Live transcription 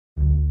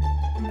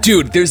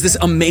Dude, there's this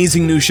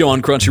amazing new show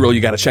on Crunchyroll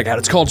you gotta check out.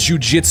 It's called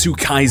Jujutsu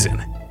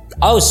Kaisen.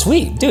 Oh,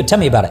 sweet. Dude, tell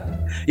me about it.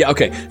 Yeah,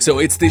 okay, so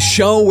it's this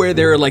show where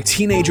there are like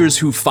teenagers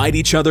who fight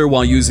each other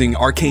while using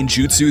arcane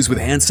jutsus with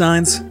hand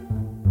signs.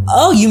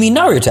 Oh, you mean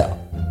Naruto?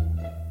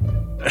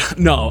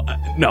 No.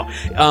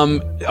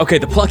 Okay,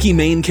 the plucky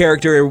main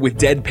character with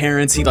dead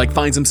parents, he like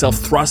finds himself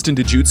thrust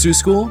into jutsu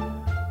school.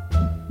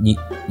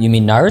 You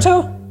mean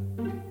Naruto?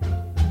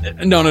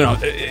 No.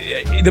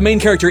 The main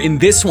character in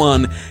this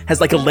one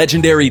has like a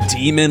legendary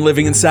demon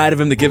living inside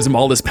of him that gives him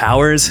all his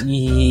powers.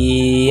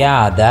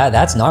 Yeah,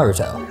 that's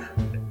Naruto.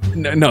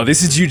 No,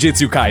 this is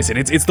Jujutsu Kaisen.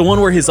 It's the one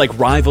where his like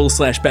rival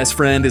 / best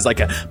friend is like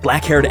a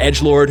black-haired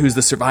edgelord who's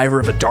the survivor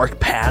of a dark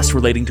past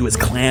relating to his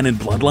clan and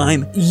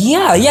bloodline.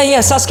 Yeah,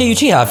 Sasuke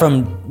Uchiha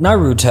from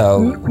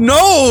Naruto.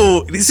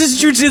 No, this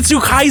is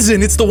Jujutsu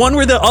Kaisen. It's the one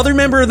where the other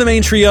member of the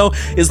main trio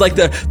is like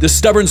the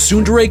stubborn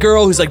tsundere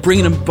girl who's like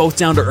bringing them both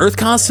down to earth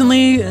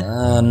constantly.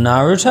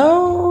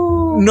 Naruto?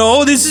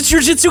 No, this is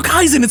Jujutsu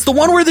Kaisen. It's the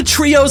one where the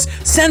trio's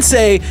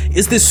sensei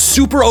is this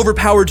super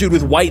overpowered dude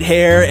with white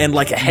hair and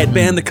like a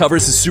headband that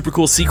covers his super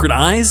cool secret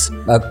eyes.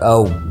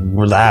 Well,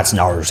 that's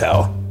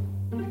Naruto.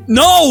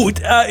 No,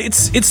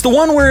 it's the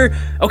one where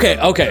okay.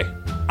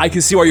 I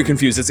can see why you're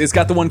confused. It's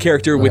got the one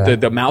character with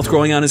the mouth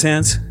growing on his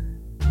hands.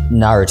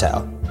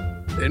 Naruto.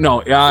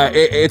 No,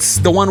 it's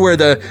the one where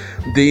the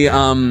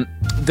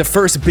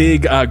first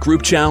big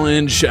group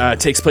challenge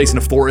takes place in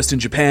a forest in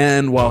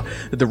Japan, while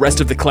the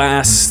rest of the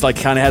class like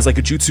kind of has like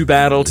a jutsu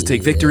battle to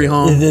take victory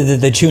home.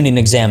 The tuning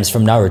exams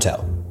from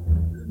Naruto.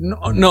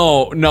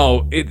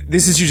 No.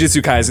 This is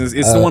Jujutsu Kaisen.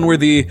 It's the one where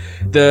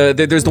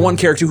there's the one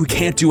character who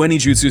can't do any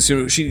jutsu,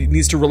 so she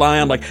needs to rely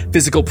on like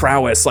physical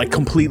prowess, like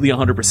completely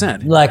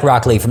 100%. Like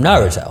Rock Lee from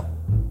Naruto.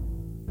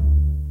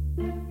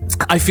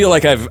 I feel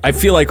like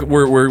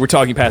we're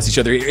talking past each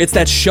other. It's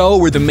that show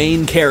where the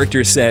main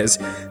character says,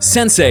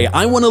 "Sensei,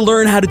 I want to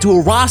learn how to do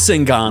a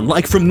Rasengan,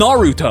 like from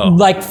Naruto."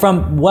 Like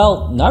from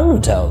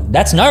Naruto.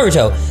 That's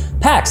Naruto.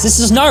 Pax, this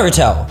is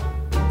Naruto.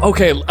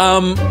 Okay,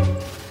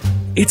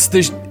 it's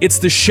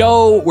the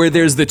show where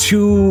there's the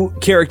two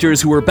characters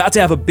who are about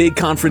to have a big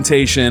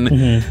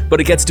confrontation,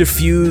 but it gets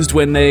diffused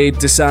when they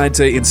decide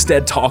to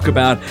instead talk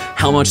about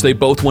how much they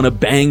both want to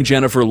bang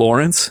Jennifer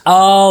Lawrence.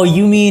 Oh,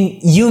 you mean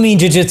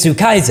Jujutsu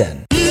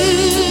Kaisen?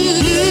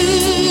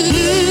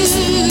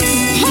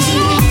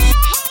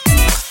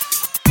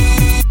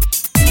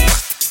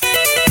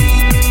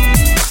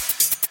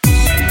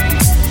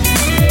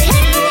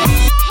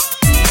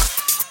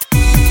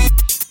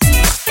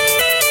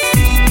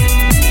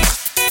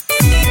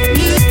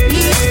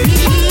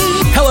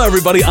 Hello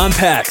everybody, I'm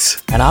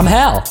Pax. And I'm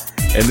Hal.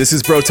 And this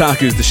is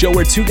Brotakus, the show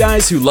where two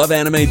guys who love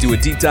anime do a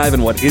deep dive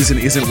in what is and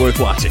isn't worth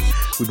watching.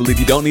 We believe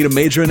you don't need a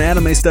major in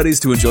anime studies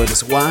to enjoy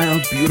this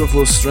wild,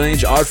 beautiful,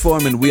 strange art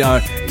form, and we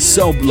are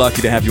so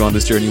lucky to have you on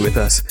this journey with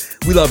us.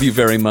 We love you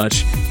very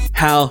much.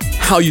 Hal,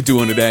 how you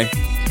doing today?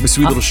 My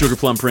sweet little sugar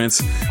plum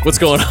prince. What's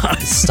going on?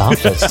 Stop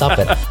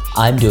it.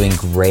 I'm doing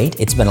great.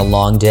 It's been a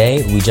long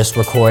day. We just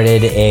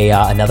recorded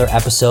another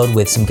episode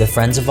with some good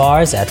friends of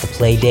ours at the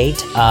Playdate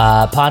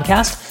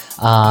podcast.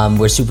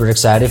 We're super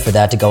excited for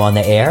that to go on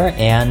the air,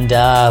 and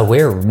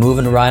we're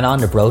moving right on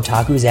to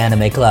Brotaku's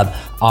Anime Club,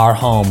 our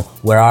home,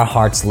 where our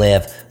hearts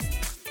live.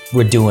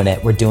 We're doing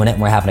it,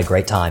 and we're having a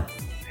great time.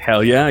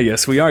 Hell yeah,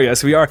 yes we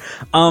are.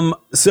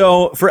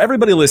 So for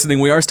everybody listening,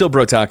 we are still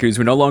Brotakus,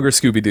 we're no longer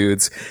Scooby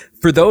Dudes.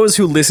 For those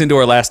who listened to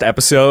our last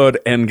episode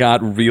and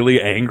got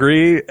really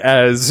angry,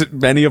 as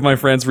many of my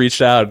friends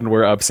reached out and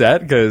were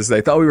upset because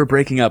they thought we were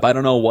breaking up. I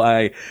don't know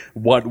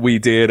what we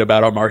did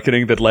about our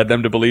marketing that led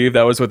them to believe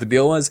that was what the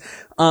deal was.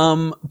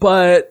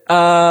 But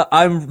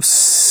I'm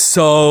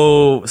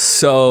so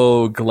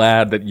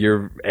glad that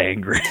you're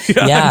angry.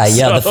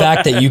 Yeah, the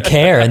fact that you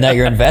care and that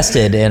you're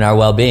invested in our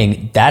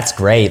well-being, that's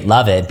great.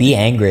 Love it. Be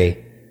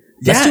angry.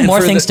 Let's do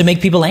more things to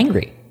make people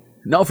angry.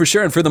 No, for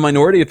sure. And for the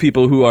minority of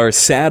people who are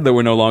sad that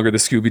we're no longer the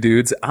Scooby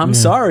Dudes, I'm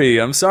sorry.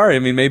 I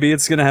mean, maybe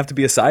it's going to have to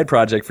be a side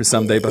project for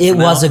someday. But it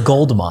was a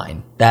gold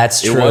mine.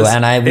 That's true.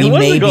 We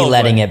may be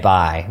letting it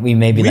by. We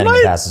may be letting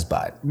it pass us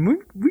by. We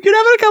could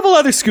have a couple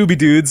other Scooby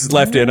Dudes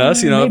left in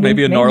us.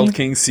 Maybe a Gnarled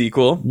King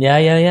sequel. Yeah,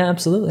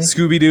 absolutely.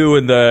 Scooby Doo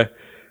and the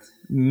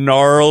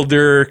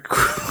Gnarlder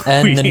Queen.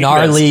 And the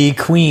Gnarly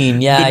Queen.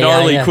 Yeah, the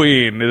Gnarly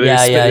Queen.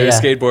 Their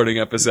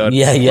skateboarding episode.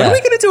 Yeah. When are we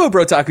going to do a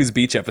Brotaku's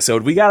Beach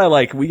episode? We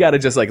gotta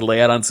just like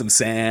lay out on some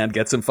sand,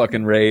 get some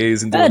fucking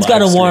rays, and do it's got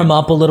to warm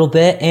up a little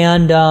bit.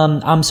 And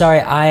I'm sorry,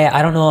 I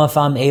don't know if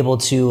I'm able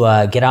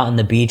to get out on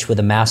the beach with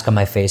a mask on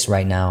my face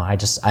right now. I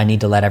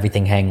need to let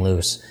everything hang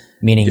loose.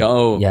 Meaning,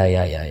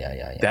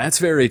 yeah. That's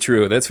very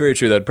true.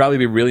 That'd probably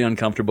be really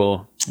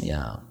uncomfortable.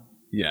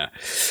 Yeah.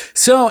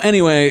 So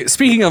anyway,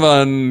 speaking of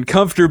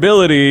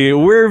uncomfortability,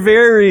 we're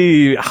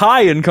very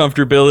high in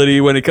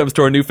comfortability when it comes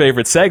to our new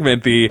favorite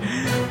segment, the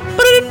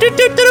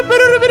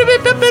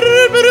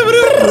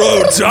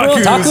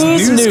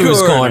Brotaku's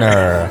News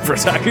Corner.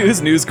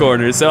 Brotaku's News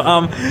Corner. So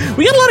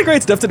we got a lot of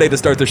great stuff today to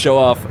start the show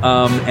off.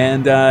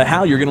 And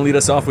Hal, you're going to lead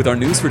us off with our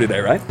news for today,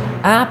 right?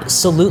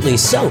 Absolutely.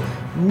 So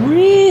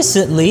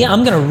recently.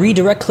 I'm going to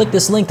redirect click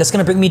this link. That's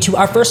going to bring me to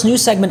our first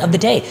news segment of the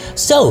day.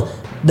 So,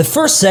 the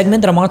first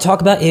segment that I want to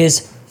talk about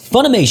is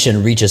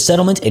Funimation reaches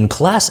settlement in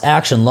class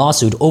action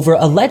lawsuit over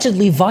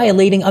allegedly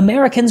violating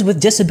Americans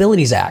with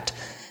Disabilities Act.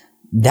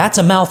 That's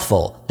a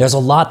mouthful. There's a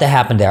lot that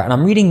happened there. And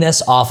I'm reading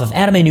this off of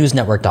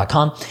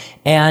animenewsnetwork.com.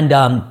 And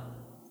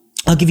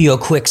I'll give you a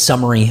quick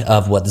summary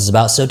of what this is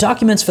about. So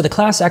documents for the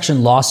class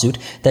action lawsuit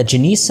that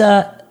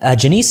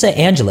Janissa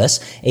Angeles,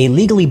 a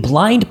legally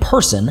blind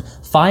person,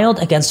 filed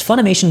against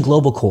Funimation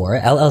Global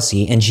Corp.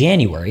 LLC in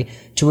January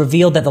to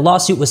reveal that the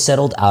lawsuit was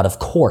settled out of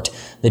court.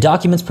 The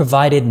documents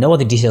provided no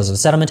other details of the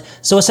settlement,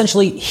 so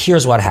essentially,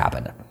 here's what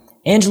happened.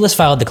 Angeles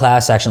filed the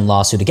class action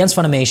lawsuit against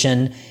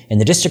Funimation in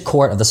the District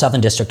Court of the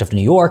Southern District of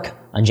New York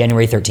on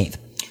January 13th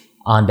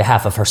on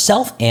behalf of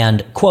herself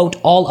and, quote,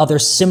 all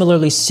others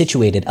similarly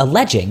situated,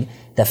 alleging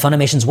that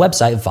Funimation's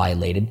website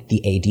violated the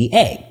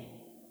ADA.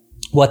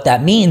 What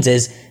that means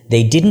is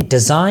they didn't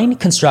design,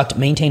 construct,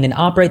 maintain, and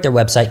operate their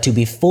website to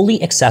be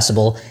fully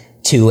accessible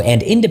to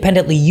and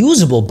independently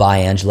usable by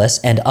Angeles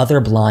and other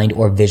blind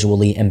or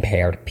visually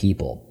impaired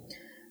people.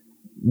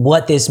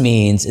 What this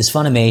means is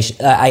Funimation,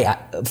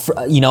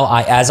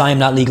 as I am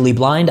not legally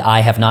blind, I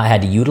have not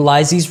had to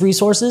utilize these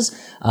resources,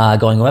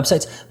 going on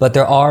websites, but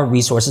there are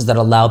resources that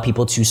allow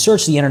people to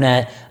search the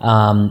internet.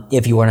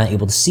 If you are not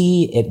able to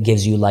see, it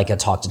gives you like a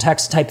talk to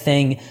text type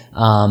thing.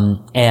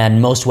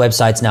 And most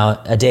websites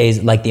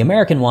nowadays, like the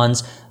American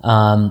ones,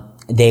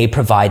 they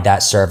provide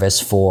that service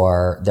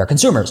for their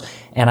consumers.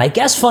 And I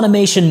guess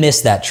Funimation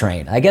missed that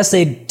train. I guess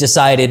they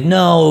decided,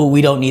 no,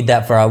 we don't need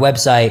that for our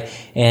website.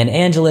 And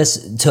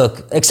Angeles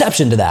took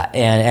exception to that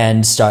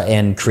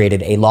and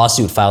created a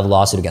lawsuit, filed a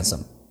lawsuit against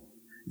them.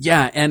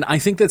 Yeah, and I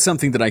think that's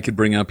something that I could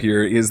bring up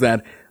here is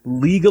that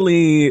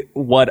legally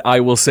what I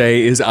will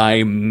say is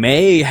I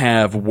may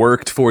have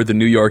worked for the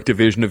New York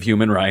Division of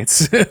Human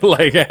Rights,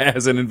 like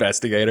as an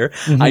investigator.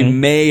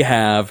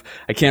 Mm-hmm.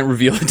 I can't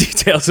reveal the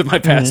details of my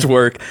past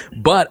work,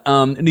 but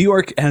New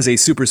York has a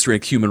super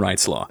strict human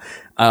rights law.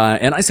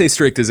 And I say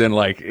strict as in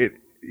like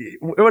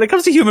when it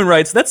comes to human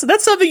rights, that's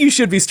something you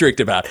should be strict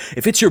about.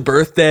 If it's your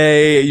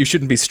birthday, you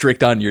shouldn't be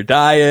strict on your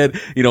diet,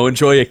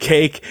 enjoy a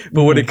cake.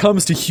 But when it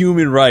comes to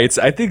human rights,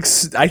 I think,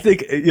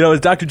 as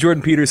Dr.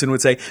 Jordan Peterson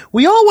would say,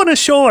 we all want to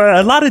show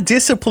a lot of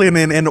discipline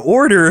and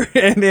order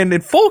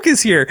and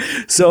focus here.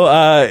 So,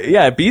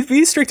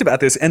 be strict about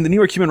this. And the New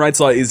York human rights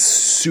law is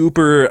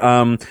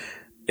super,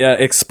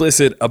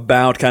 explicit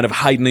about kind of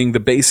heightening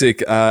the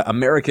basic,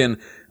 American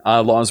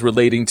laws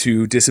relating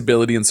to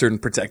disability in certain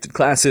protected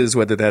classes,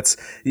 whether that's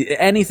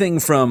anything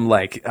from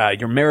like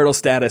your marital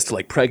status to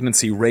like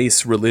pregnancy,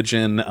 race,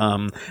 religion,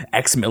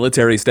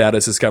 ex-military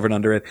status is covered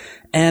under it.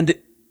 And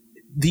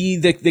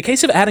the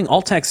case of adding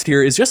alt text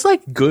here is just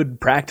like good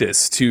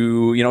practice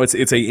to,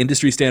 it's a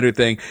industry standard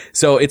thing.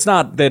 So it's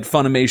not that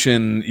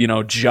Funimation,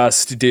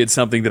 just did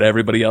something that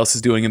everybody else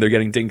is doing and they're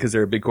getting dinged because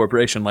they're a big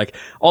corporation. Like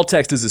alt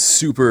text is a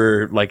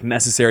super like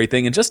necessary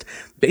thing and just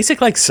basic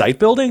like site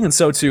building. And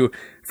so to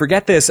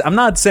forget this, I'm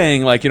not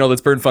saying like, let's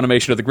burn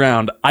Funimation to the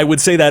ground. I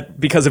would say that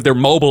because of their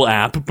mobile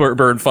app,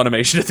 burn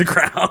Funimation to the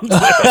ground.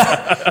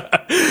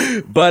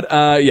 But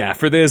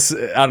for this,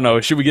 I don't know,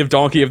 should we give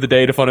Donkey of the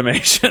Day to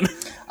Funimation?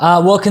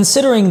 Well,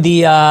 considering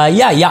the,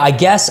 I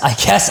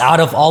guess out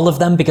of all of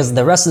them, because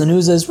the rest of the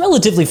news is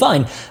relatively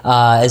fine,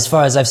 as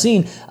far as I've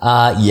seen,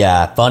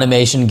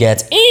 Funimation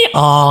gets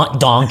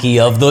Donkey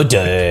of the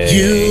Day.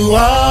 You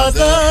are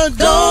the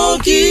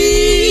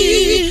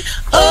Donkey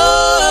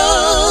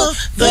of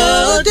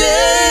the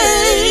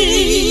Day.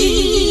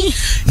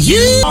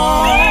 You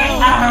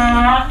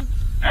are...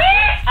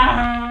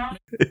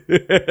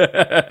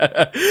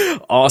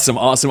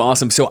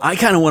 Awesome. So I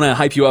kind of want to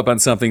hype you up on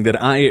something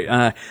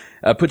that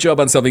put you up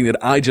on something that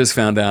I just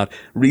found out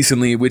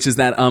recently, which is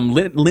that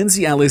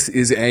Lindsay Ellis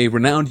is a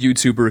renowned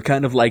YouTuber,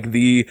 kind of like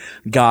the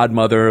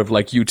godmother of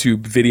like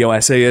YouTube video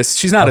essayists.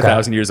 She's not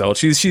 1,000 years old.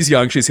 She's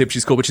young, she's hip,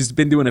 she's cool, but she's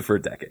been doing it for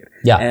a decade.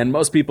 Yeah. And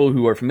most people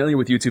who are familiar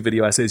with YouTube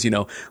video essays,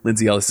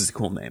 Lindsay Ellis is a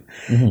cool name.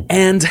 Mm-hmm.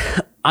 And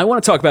I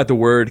want to talk about the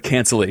word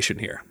cancellation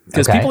here,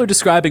 because people are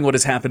describing what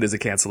has happened as a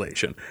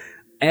cancellation.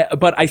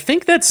 But I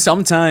think that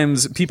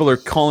sometimes people are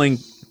calling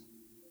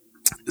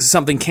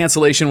something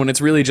cancellation when it's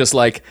really just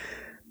like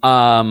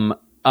a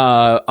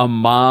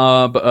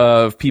mob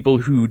of people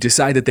who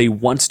decide that they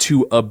want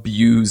to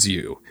abuse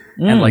you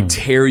and like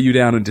tear you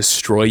down and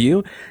destroy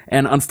you.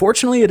 And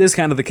unfortunately, it is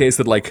kind of the case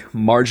that like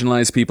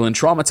marginalized people and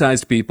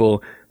traumatized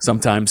people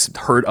sometimes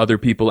hurt other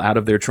people out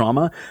of their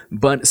trauma.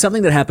 But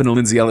something that happened to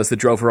Lindsay Ellis that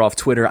drove her off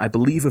Twitter, I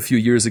believe a few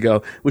years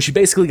ago, was she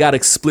basically got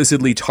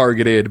explicitly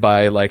targeted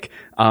by like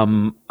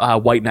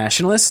white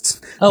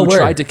nationalists who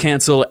tried to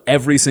cancel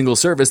every single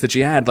service that she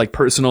had, like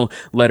personal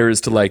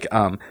letters to like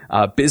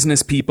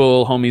business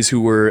people, homies who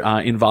were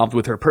involved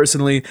with her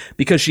personally,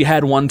 because she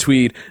had one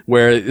tweet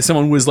where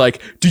someone was like,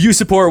 "Do you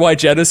support white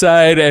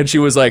genocide?" And she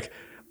was like,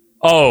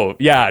 "Oh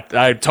yeah,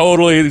 I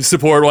totally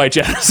support white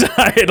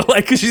genocide."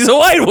 Like, 'cause she's a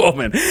white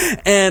woman,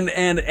 and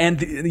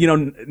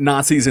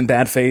Nazis in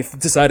bad faith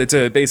decided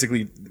to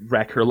basically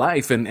wreck her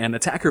life and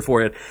attack her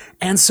for it.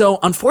 And so,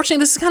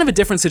 unfortunately, this is kind of a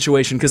different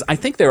situation because I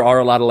think there are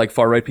a lot of like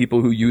far-right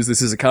people who use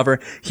this as a cover.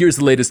 Here's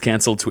the latest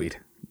canceled tweet.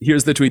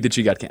 Here's the tweet that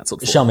she got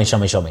canceled for. Show me.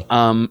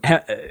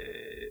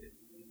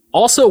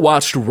 Also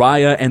watched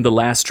Raya and the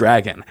Last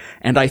Dragon,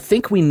 and I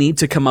think we need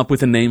to come up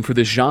with a name for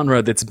this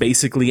genre that's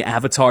basically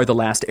Avatar The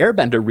Last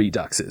Airbender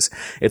reduxes.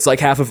 It's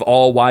like half of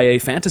all YA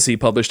fantasy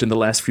published in the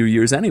last few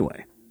years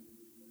anyway.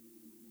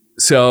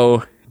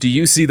 So, do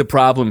you see the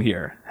problem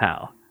here,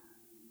 Hal?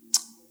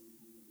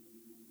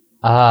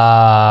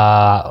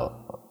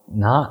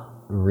 Not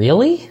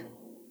really.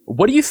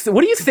 What do you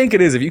think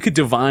it is? If you could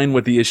divine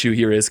what the issue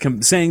here is,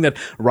 saying that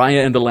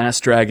Raya and the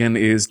Last Dragon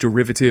is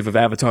derivative of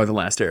Avatar: The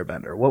Last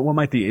Airbender, what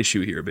might the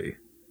issue here be?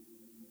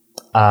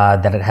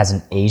 That it has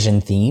an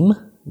Asian theme.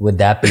 Would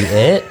that be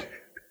it?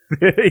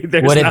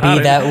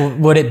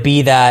 Would it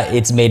be that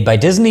it's made by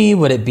Disney?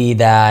 Would it be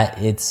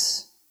that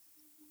it's?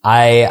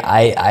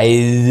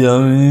 I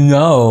don't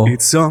know.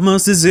 It's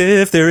almost as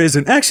if there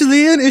isn't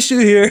actually an issue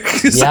here.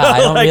 Yeah, I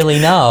don't really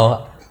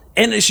know.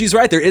 And she's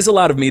right. There is a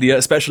lot of media,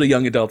 especially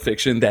young adult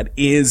fiction, that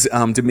is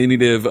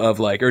derivative of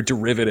Avatar: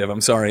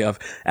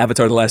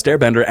 The Last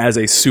Airbender as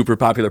a super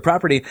popular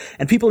property.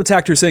 And people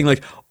attacked her saying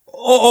like,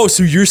 oh,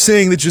 so you're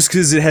saying that just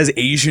because it has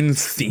Asian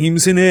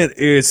themes in it,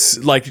 it's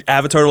like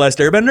Avatar: The Last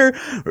Airbender?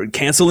 Or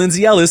cancel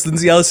Lindsay Ellis.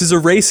 Lindsay Ellis is a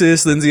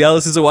racist. Lindsay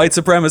Ellis is a white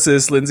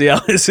supremacist. Lindsay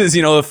Ellis is,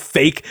 a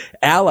fake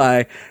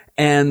ally.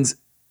 And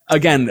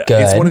again,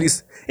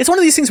 it's one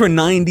of these things where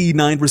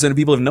 99% of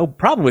people have no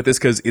problem with this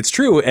because it's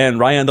true, and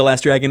Raya and the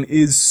Last Dragon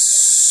is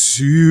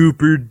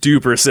super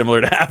duper similar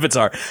to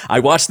Avatar. I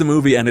watched the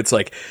movie and it's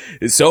like,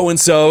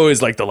 so-and-so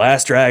is like the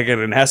last dragon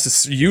and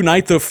has to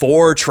unite the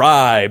 4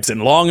 tribes,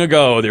 and long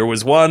ago there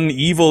was one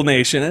evil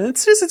nation, and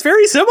it's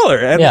very similar,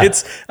 and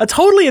it's a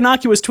totally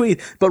innocuous tweet.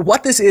 But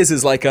what this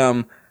is like,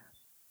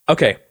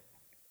 okay,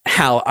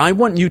 Hal, I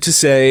want you to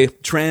say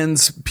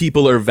trans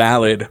people are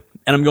valid,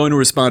 and I'm going to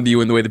respond to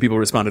you in the way that people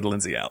responded to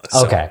Lindsay Ellis.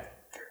 Okay. So,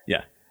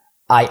 yeah.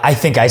 I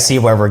think I see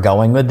where we're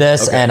going with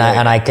this, okay,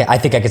 I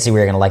think I can see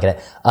where you're going to like it.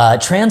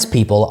 Trans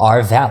people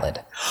are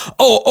valid.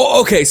 Oh,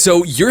 okay.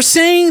 So you're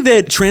saying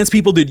that trans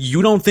people that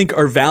you don't think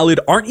are valid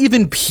aren't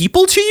even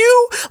people to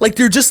you? Like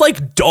they're just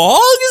like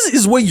dogs?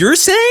 Is what you're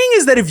saying?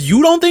 Is that if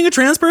you don't think a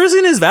trans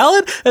person is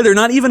valid, that they're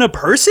not even a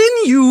person?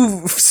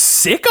 You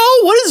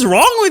sicko? What is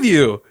wrong with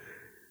you?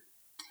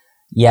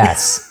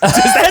 Yes. Does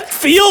that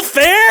feel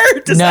fair?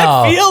 Does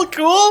that feel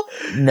cool?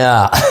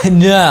 No.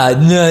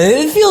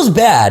 It feels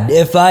bad.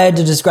 If I had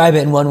to describe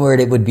it in one word,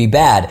 it would be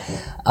bad.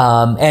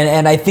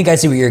 And I think I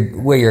see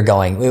where you're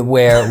going,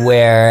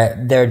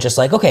 where they're just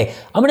like, okay,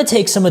 I'm going to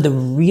take some of the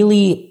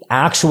really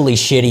actually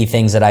shitty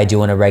things that I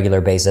do on a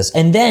regular basis.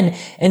 And then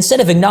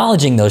instead of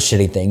acknowledging those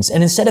shitty things,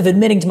 and instead of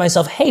admitting to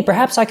myself, hey,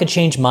 perhaps I could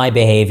change my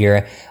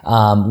behavior,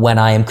 when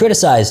I am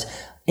criticized,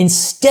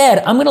 instead,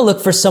 I'm going to look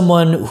for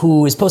someone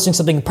who is posting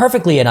something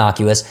perfectly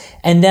innocuous,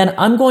 and then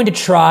I'm going to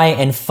try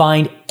and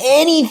find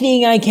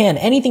anything I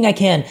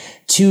can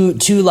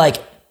to like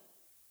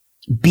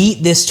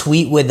beat this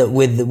tweet with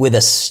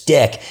a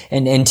stick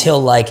and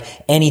until like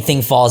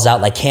anything falls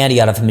out like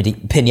candy out of a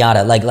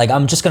piñata. Like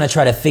I'm just going to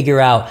try to figure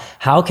out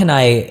how can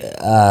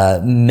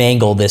I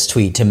mangle this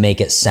tweet to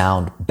make it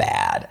sound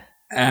bad.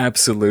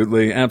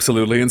 Absolutely.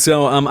 And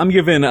so I'm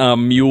giving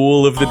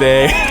Mule of the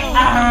Day.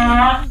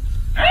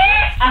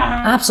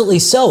 Absolutely.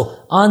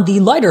 So, on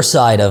the lighter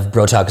side of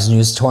Bro Talk's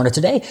News Corner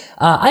today,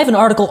 I have an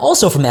article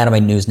also from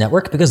Anime News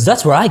Network because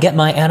that's where I get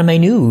my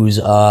anime news.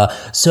 And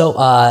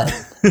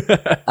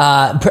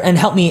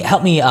help me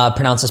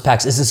pronounce this,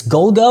 Pax. Is this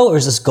Golgo or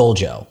is this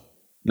Goljo?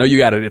 No, you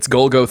got it. It's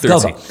Golgo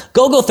 13.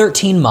 Golgo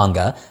 13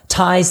 manga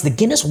ties the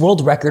Guinness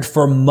World Record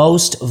for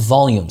most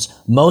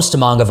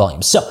manga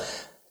volumes. So,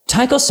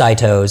 Taiko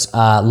Saito's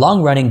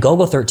long-running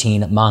Golgo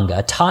 13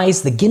 manga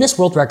ties the Guinness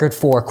World Record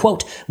for,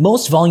 quote,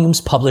 most volumes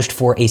published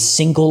for a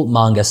single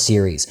manga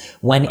series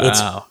when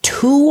its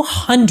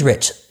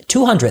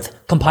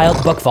 200th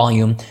compiled book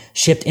volume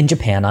shipped in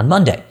Japan on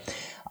Monday.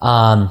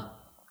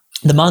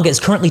 The manga is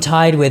currently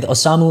tied with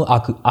Osamu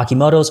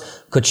Akimoto's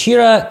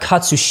Kochira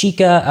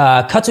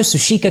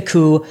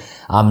Katsushika-ku,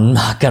 I'm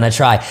not gonna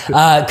try,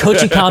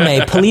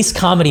 Kochikame police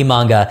comedy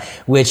manga,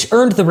 which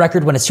earned the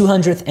record when its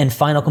 200th and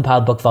final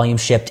compiled book volume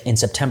shipped in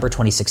September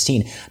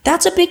 2016.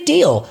 That's a big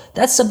deal.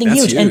 That's something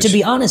huge. And to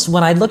be honest,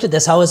 when I looked at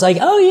this, I was like,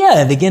 oh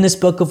yeah, the Guinness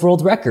Book of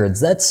World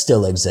Records, that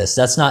still exists.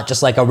 That's not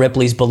just like a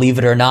Ripley's Believe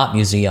It or Not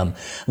museum.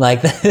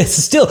 Like, it's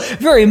still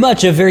very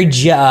much a very,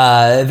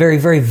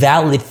 very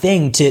valid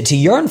thing to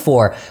yearn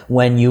for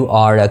when you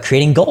are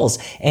creating goals.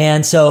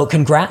 And so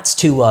congrats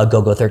to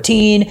Golgo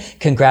 13,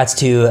 congrats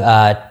to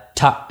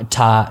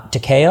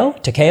Takeo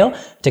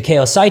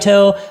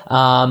Saito,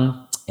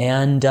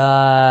 and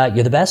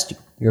you're the best.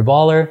 You're a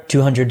baller.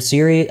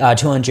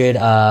 200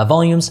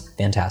 volumes,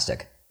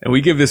 fantastic. And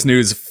we give this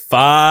news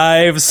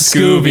 5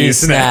 Scooby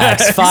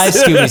snacks. 5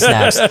 Scooby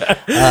snacks.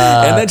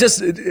 And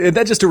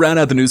that just to round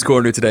out the news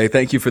corner today.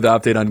 Thank you for the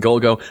update on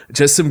Golgo.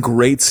 Just some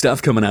great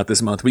stuff coming out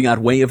this month. We got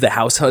Way of the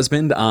House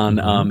Husband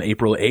on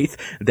April 8th.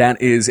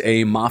 That is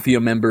a mafia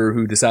member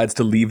who decides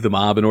to leave the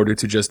mob in order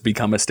to just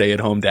become a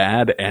stay-at-home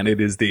dad, and it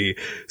is the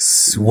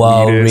sweetest,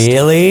 Whoa,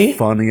 really?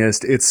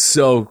 funniest. It's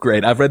so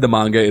great. I've read the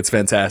manga. It's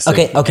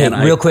fantastic. Okay,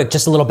 real quick,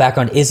 just a little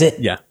background. Does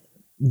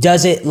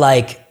it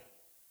like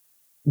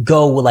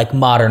go like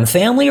Modern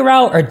Family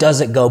route, or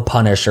does it go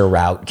Punisher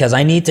route? Because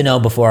I need to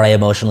know before I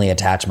emotionally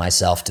attach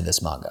myself to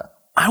this manga.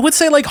 I would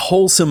say like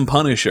wholesome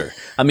Punisher.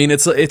 I mean,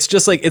 it's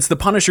just like, it's the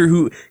Punisher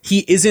who,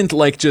 he isn't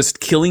like just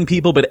killing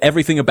people, but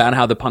everything about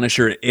how the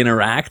Punisher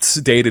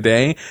interacts day to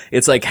day.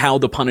 It's like how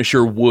the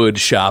Punisher would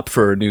shop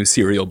for new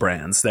cereal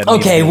brands.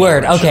 Okay,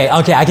 word. Okay.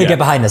 I can get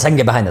behind this.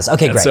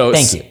 Okay, great. So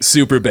Thank you.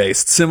 Super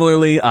based.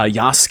 Similarly,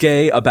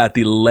 Yasuke, about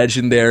the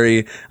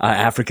legendary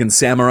African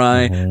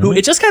samurai, who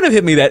it just kind of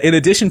hit me that in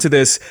addition to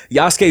this,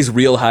 Yasuke's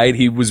real height,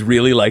 he was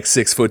really like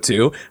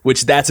 6'2",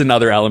 which that's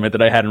another element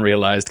that I hadn't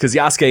realized, because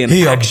Yasuke in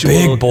actual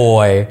big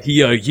boy.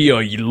 He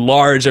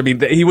large. I mean,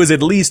 he was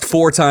at least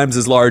 4 times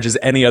as large as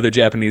any other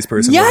Japanese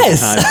person.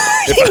 Yes, at the time.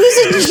 he was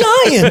a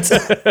giant.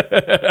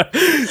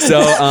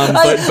 So,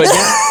 but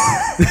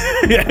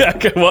yeah.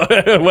 Okay,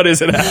 what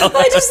is it, Al?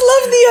 I just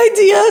love the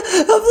idea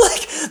of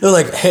like, they're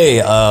like, hey,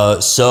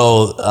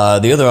 so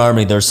the other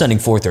army, they're sending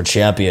forth their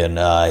champion.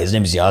 His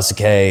name is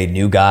Yasuke,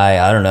 new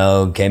guy. I don't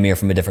know, came here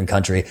from a different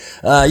country.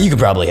 You could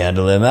probably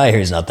handle him. I hear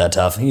he's not that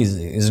tough.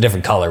 He's a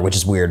different color, which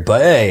is weird,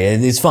 but hey,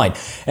 he's fine.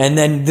 And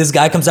then this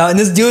guy comes out, and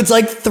this dude's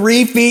like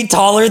 3 feet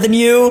taller than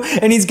you,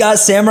 and he's got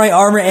samurai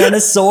armor and a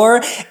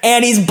sword,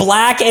 and he's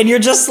black, and you're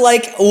just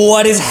like,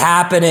 what is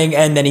happening?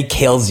 And then he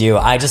kills you.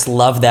 I just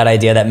love that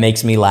idea. That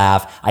makes me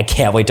laugh. I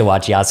can't wait to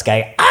watch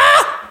Yasuke.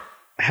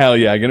 Hell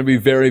yeah, going to be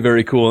very,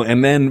 very cool.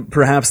 And then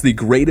perhaps the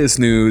greatest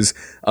news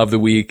of the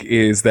week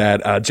is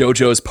that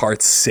JoJo's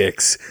Part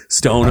 6,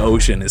 Stone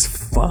Ocean, is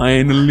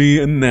finally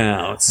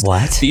announced.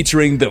 What?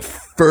 Featuring the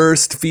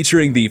first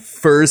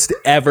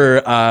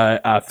ever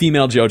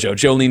female JoJo,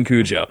 Jolene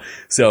Cujo.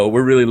 So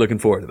we're really looking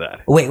forward to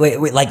that. Wait,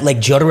 like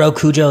Jotaro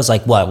Kujo's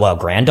like what,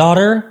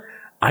 granddaughter?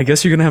 I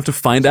guess you're going to have to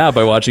find out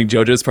by watching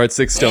JoJo's Part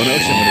 6 Stone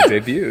Ocean when it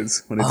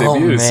debuts.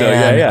 Man. So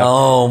yeah.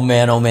 Oh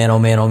man.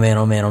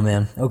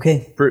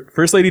 Okay.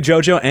 First Lady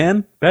JoJo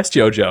and Best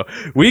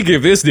JoJo. We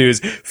give this news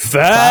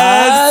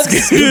 5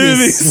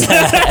 Scooby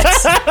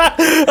snacks.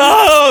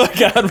 Oh my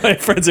God, my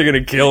friends are going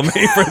to kill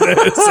me for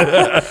this.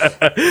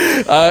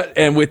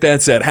 And with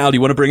that said, Hal, do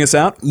you want to bring us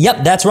out?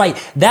 Yep, that's right.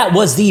 That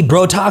was the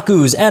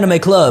Brotaku's Anime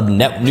Club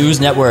News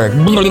Network.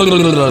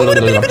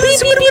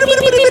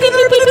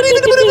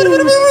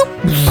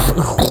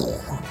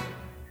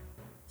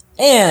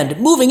 And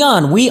moving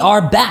on, we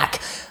are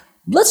back.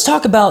 Let's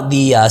talk about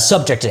the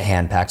subject at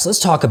hand, Pax. Let's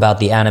talk about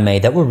the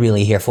anime that we're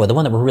really here for, the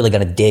one that we're really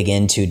going to dig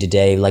into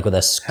today, like with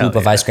a scoop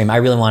of ice cream. I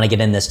really want to get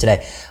in this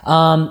today.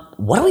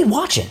 What are we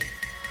watching?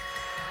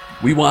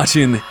 We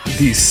watching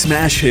the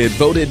smash hit,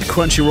 voted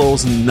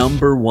Crunchyroll's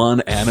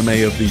 #1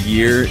 anime of the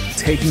year,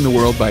 taking the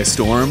world by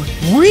storm.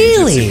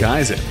 Really?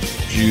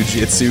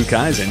 Jujutsu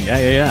Kaisen.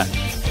 Yeah.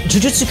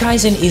 Jujutsu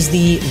Kaisen is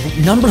the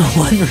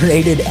 #1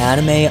 rated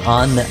anime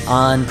on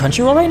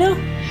Crunchyroll right now?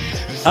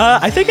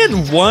 I think it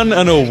won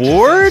an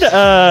award, like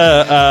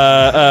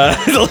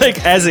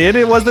as in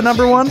it was the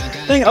 #1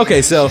 thing.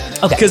 Okay,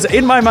 because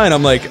in my mind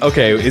I'm like,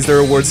 okay, is there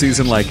award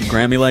season like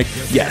Grammy like?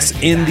 Yes,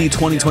 in the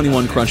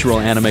 2021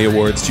 Crunchyroll Anime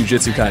Awards,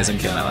 Jujutsu Kaisen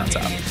came out on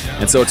top,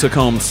 and so it took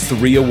home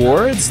 3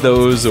 awards.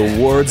 Those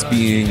awards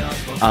being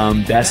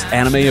Best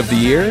Anime of the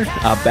Year,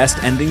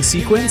 Best Ending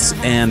Sequence,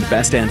 and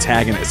Best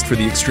Antagonist for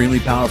the extremely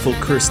powerful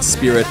cursed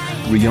spirit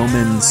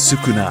Ryomen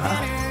Sukuna.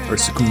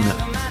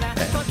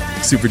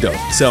 Super dope.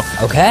 So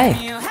okay,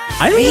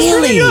 I think it's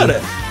pretty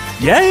good.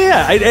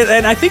 Yeah.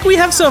 And I think we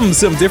have some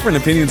different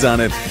opinions on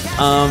it.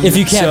 If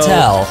you can't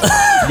tell.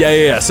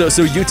 Yeah.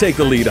 So you take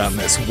the lead on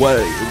this.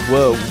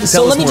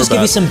 So let me just give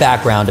you some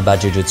background about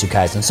Jujutsu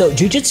Kaisen. So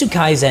Jujutsu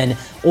Kaisen,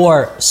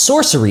 or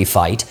Sorcery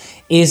Fight,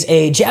 is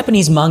a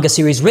Japanese manga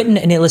series written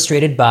and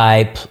illustrated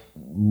by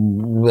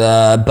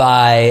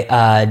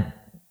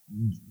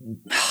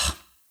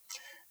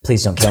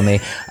please don't kill me.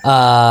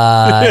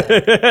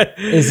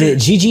 Is it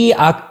Gigi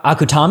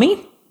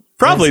Akutami?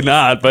 Probably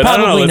not, but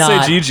Probably I don't know.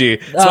 Let's say Gigi.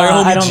 It's our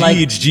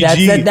homie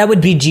Gigi. That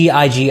would be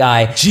Gigi.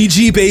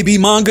 Gigi, baby,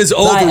 manga's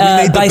over. We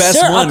made the best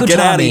Sir one. Akutami. Get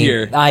out of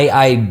here.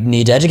 I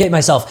need to educate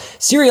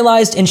myself.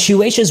 Serialized in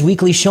Shueisha's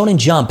weekly Shonen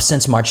Jump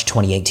since March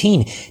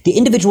 2018. The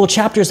individual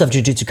chapters of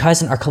Jujutsu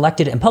Kaisen are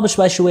collected and published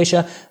by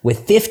Shueisha,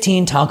 with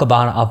 15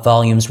 tankobon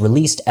volumes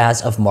released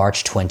as of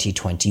March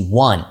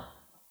 2021.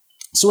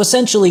 So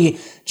essentially,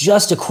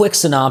 just a quick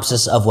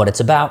synopsis of what it's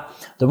about.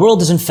 The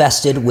world is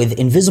infested with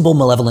invisible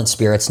malevolent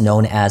spirits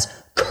known as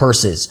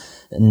curses.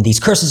 And these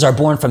curses are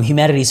born from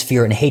humanity's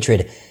fear and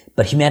hatred,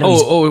 but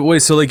humanity's... Oh,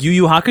 wait, so like Yu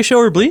Yu Hakusho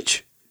or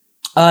Bleach?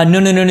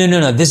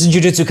 No. This is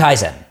Jujutsu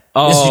Kaisen.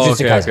 This is Oh,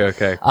 Jujutsu Kaisen.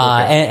 okay.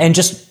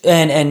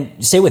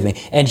 And stay with me.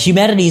 And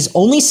humanity's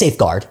only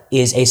safeguard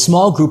is a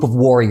small group of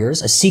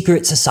warriors, a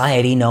secret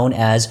society known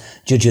as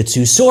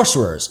Jujutsu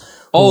sorcerers.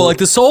 Oh, like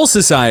the Soul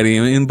Society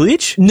in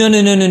Bleach? No.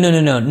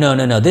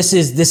 This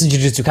is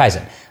Jujutsu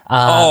Kaisen.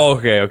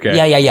 Okay.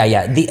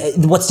 Yeah.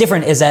 What's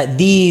different is that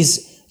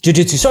these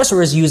Jujutsu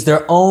sorcerers use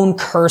their own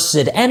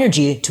cursed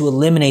energy to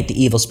eliminate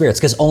the evil spirits,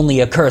 because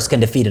only a curse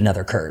can defeat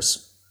another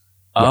curse.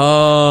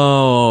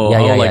 Oh,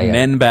 Yeah.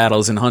 Nen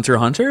battles in Hunter x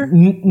Hunter?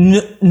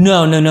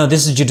 No.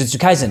 This is Jujutsu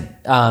Kaisen.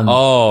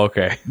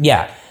 Okay.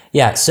 Yeah.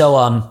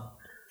 So,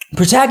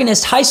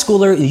 protagonist high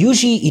schooler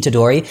Yuji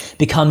Itadori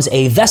becomes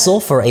a vessel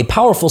for a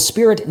powerful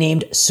spirit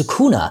named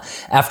Sukuna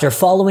after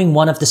following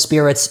one of the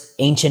spirit's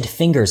ancient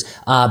fingers.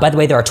 By the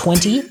way, there are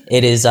 20.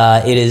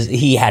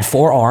 He had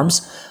 4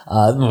 arms.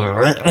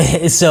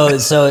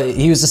 So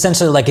he was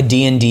essentially like a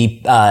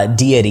D&D,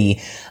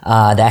 deity,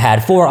 that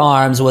had 4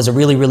 arms, was a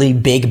really, really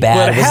big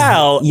bad. But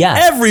Hal,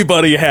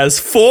 everybody has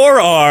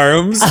 4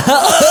 arms. I'm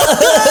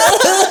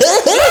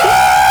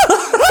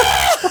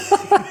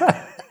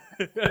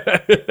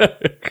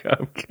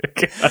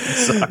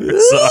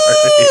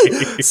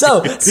sorry.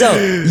 So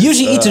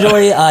Yuji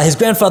Itadori, his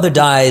grandfather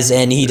dies,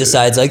 and he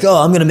decides like,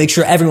 oh, I'm gonna make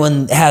sure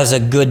everyone has a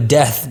good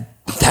death.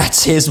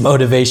 That's his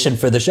motivation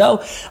for the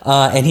show.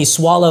 And he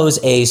swallows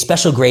a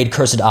special grade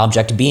cursed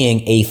object,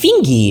 being a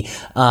fingi.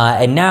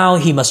 And now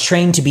he must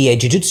train to be a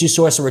Jujutsu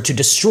sorcerer to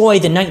destroy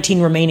the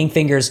 19 remaining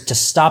fingers to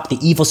stop the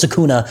evil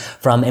Sukuna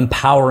from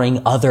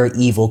empowering other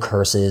evil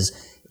curses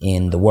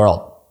in the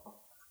world.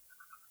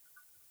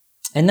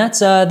 And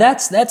that's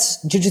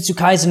Jujutsu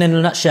Kaisen in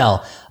a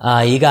nutshell.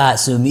 You got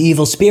some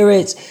evil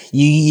spirits.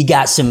 You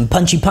got some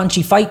punchy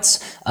fights.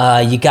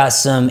 You got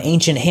some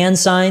ancient hand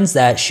signs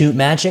that shoot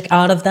magic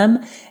out of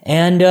them.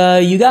 And,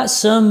 you got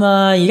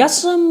a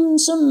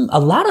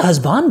lot of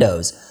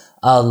husbandos.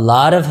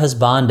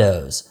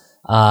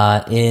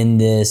 In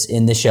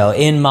this show,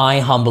 in my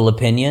humble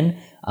opinion.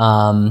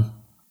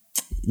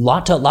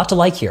 Lot to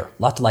like here.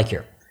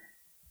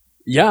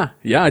 Yeah,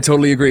 I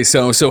totally agree.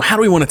 So how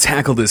do we want to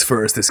tackle this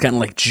first? This kind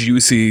of like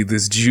juicy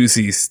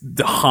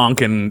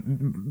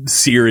honkin'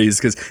 series,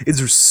 because it's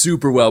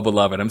super well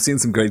beloved. I'm seeing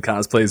some great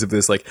cosplays of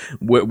this. Like,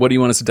 what do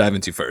you want us to dive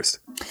into first?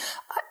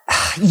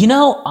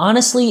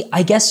 Honestly,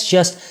 I guess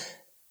just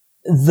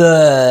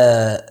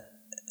for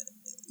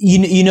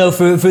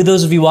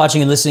those of you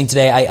watching and listening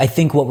today, I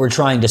think what we're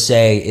trying to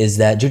say is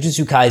that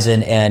Jujutsu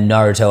Kaisen and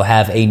Naruto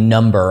have a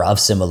number of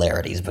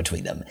similarities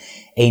between them.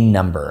 A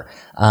number.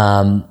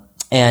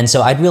 And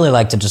so I'd really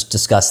like to just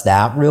discuss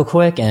that real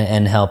quick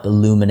and help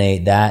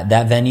illuminate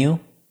that venue.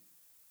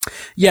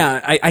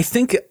 Yeah, I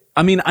think,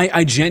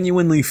 I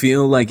genuinely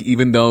feel like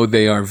even though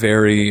they are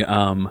very,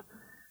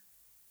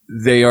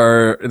 they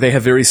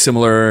have very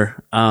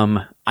similar,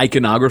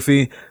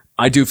 iconography,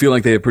 I do feel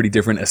like they have pretty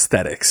different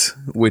aesthetics,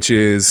 which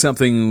is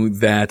something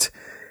that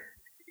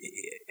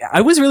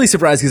I was really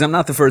surprised, because I'm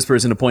not the first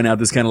person to point out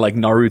this kind of like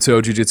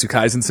Naruto Jujutsu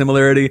Kaisen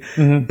similarity.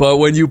 Mm-hmm. But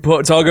when you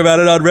talk about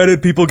it on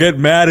Reddit, people get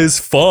mad as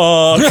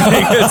fuck.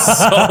 They get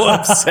so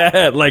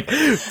upset. Like,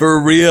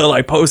 for real,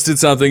 I posted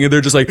something and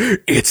they're just like,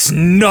 it's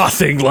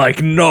nothing like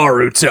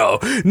Naruto.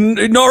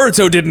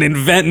 Naruto didn't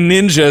invent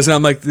ninjas. And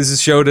I'm like,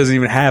 this show doesn't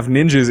even have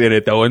ninjas in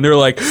it though. And they're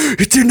like,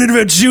 it didn't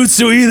invent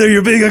jutsu either.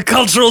 You're being a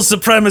cultural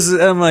supremacist.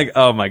 And I'm like,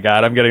 oh my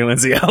God, I'm getting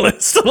Lindsay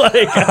Ellis.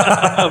 Like,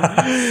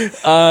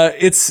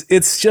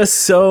 it's just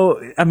so,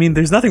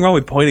 there's nothing wrong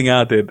with pointing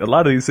out that a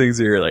lot of these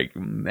things are like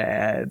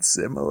mad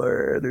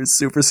similar. They're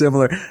super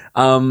similar.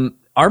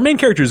 Our main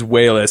character is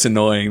way less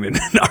annoying than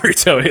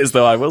Naruto is,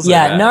 though, I will say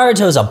that.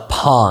 Naruto's a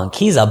punk.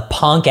 He's a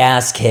punk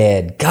ass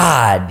kid.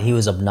 God, he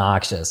was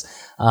obnoxious.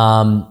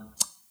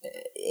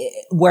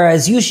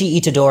 Whereas Yuji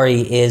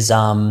Itadori is,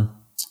 I'm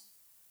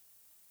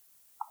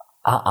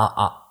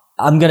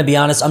going to be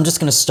honest. I'm just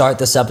going to start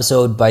this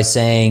episode by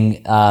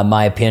saying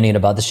my opinion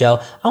about the show.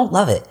 I don't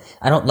love it.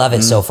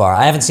 So far.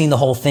 I haven't seen the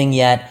whole thing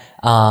yet.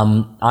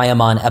 I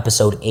am on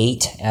episode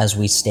 8 as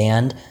we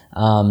stand.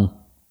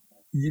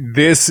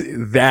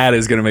 That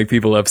is going to make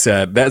people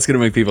upset. That's going to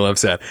make people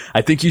upset.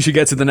 I think you should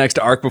get to the next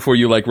arc before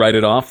you like write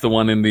it off. The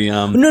one in the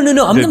No. I'm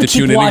going to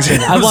keep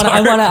watching.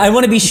 I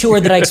want to be sure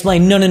that I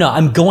explain. No.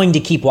 I'm going to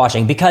keep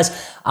watching, because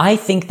I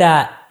think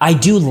that I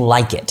do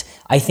like it.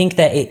 I think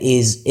that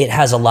it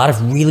has a lot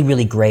of really,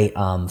 really great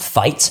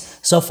fights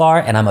so far,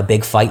 and I'm a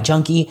big fight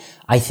junkie.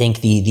 I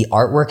think the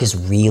artwork is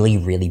really,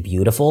 really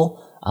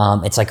beautiful.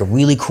 It's like a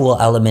really cool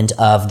element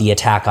of the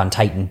Attack on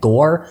Titan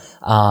gore,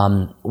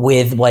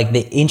 with like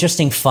the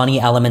interesting, funny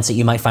elements that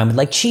you might find with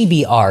like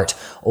chibi art,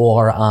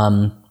 or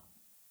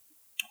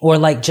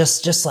like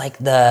just like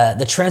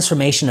the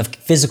transformation of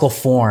physical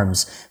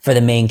forms for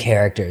the main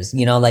characters,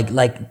 like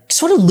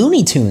sort of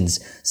Looney Tunes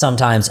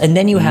sometimes. And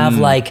then you have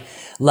like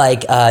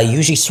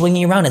Yuji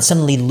swinging around and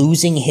suddenly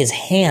losing his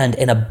hand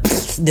in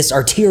this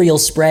arterial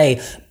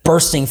spray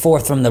bursting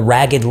forth from the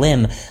ragged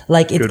limb.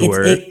 Like Good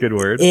word.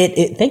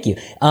 Thank you.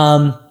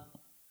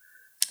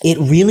 It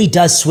really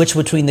does switch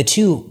between the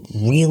two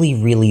really,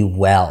 really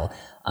well.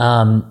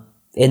 And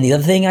the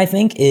other thing I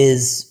think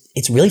is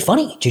it's really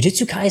funny.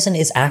 Jujutsu Kaisen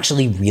is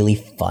actually really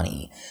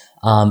funny.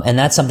 And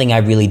that's something I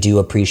really do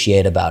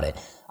appreciate about it.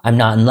 I'm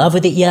not in love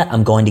with it yet.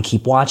 I'm going to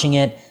keep watching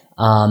it.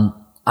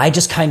 I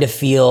just kind of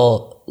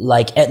feel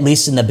like, at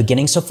least in the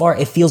beginning so far,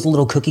 it feels a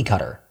little cookie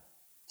cutter.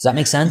 Does that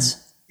make sense?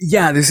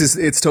 Yeah,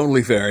 it's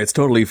totally fair. It's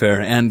totally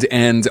fair.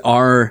 And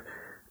our,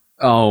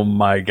 oh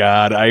my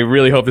God, I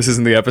really hope this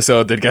isn't the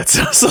episode that gets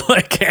us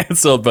like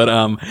canceled. But,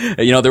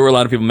 there were a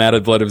lot of people mad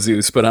at Blood of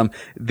Zeus, but,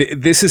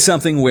 this is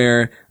something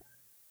where,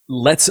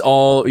 let's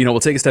all, we'll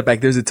take a step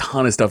back. There's a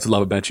ton of stuff to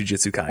love about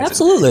Jujutsu Kaisen.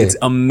 Absolutely. It's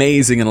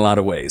amazing in a lot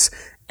of ways.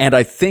 And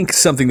I think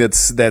something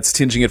that's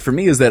tinging it for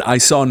me is that I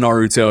saw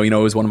Naruto, it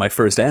was one of my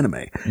first anime.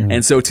 Mm-hmm.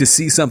 And so to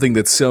see something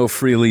that so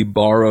freely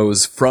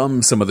borrows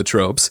from some of the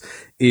tropes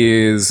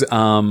is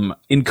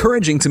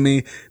encouraging to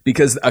me,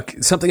 because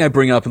something I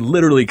bring up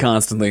literally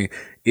constantly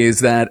is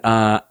that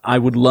I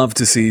would love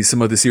to see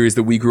some of the series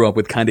that we grew up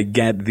with kind of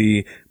get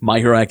the My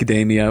Hero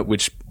Academia,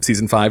 which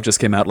season 5 just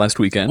came out last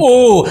weekend.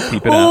 Oh,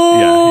 keep it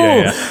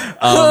up.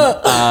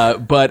 Yeah.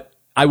 But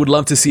I would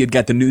love to see it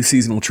get the new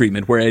seasonal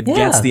treatment where it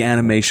gets the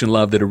animation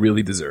love that it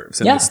really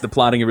deserves, and it's the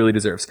plotting it really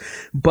deserves.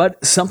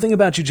 But something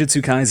about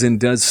Jujutsu Kaisen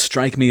does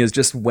strike me as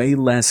just way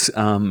less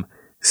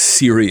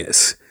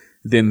serious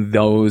than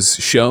those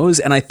shows,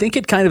 and I think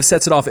it kind of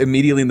sets it off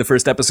immediately in the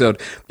first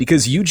episode,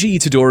 because Yuji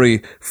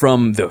Itadori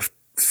from the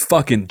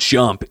fucking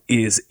jump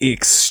is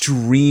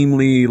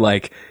extremely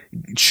like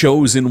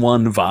chosen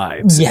one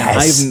vibes.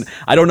 Yes.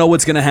 I don't know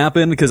what's going to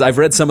happen because I've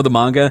read some of the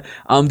manga.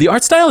 The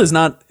art style is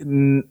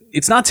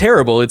it's not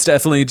terrible. It's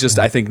definitely just,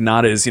 I think,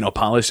 not as,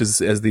 polished as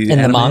the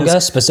in the manga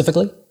is.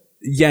 Specifically.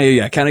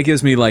 Yeah. Kind of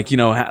gives me like,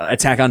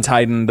 Attack on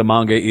Titan, the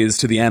manga is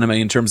to the anime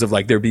in terms of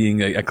like there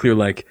being a clear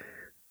like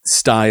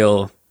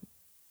style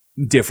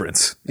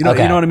difference. You know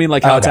what I mean?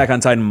 Like how Attack on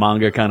Titan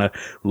manga kind of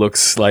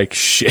looks like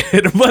shit,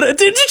 but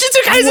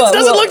Jujutsu Kaisen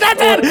doesn't look that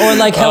bad. Or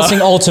like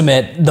Hellsing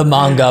Ultimate, the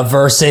manga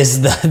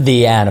versus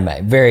the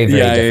anime. Very,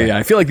 very different. Yeah.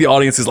 I feel like the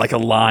audience is like a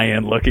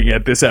lion looking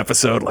at this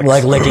episode,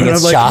 like licking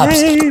its like,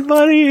 chops. Hey,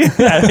 buddy.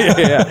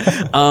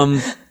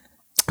 Yeah.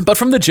 But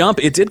from the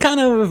jump, it did kind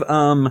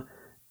of.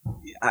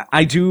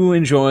 I do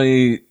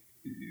enjoy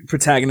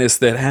protagonists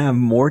that have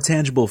more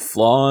tangible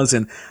flaws,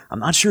 and I'm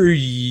not sure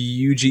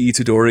Yuji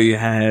Itadori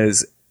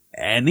has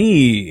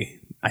any.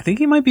 I think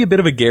he might be a bit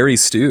of a Gary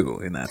Stu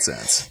in that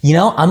sense.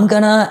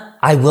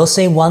 I will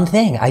say one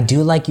thing. I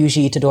do like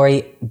Yuji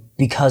Itadori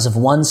because of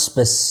one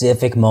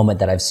specific moment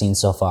that I've seen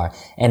so far.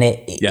 And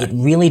it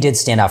really did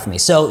stand out for me.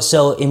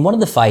 So in one of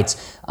the fights,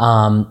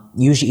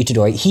 Yuji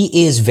Itadori,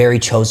 he is very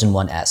Chosen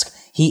One-esque.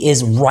 He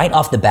is right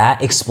off the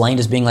bat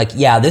explained as being like,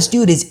 yeah, this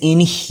dude is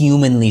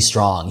inhumanly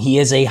strong. He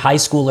is a high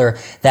schooler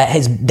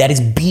that is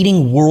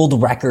beating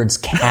world records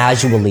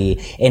casually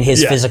in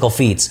his physical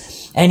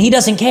feats. And he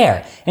doesn't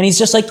care. And he's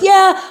just like,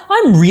 yeah,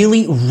 I'm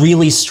really,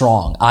 really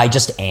strong. I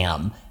just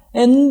am.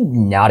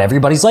 And not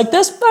everybody's like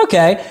this.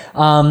 Okay.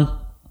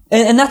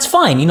 And that's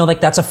fine.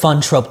 That's a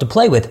fun trope to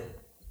play with.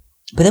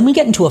 But then we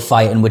get into a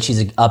fight in which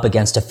he's up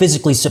against a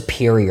physically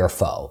superior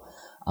foe.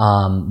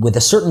 With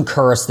a certain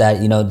curse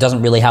that,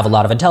 doesn't really have a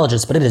lot of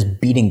intelligence, but it is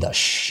beating the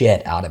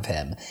shit out of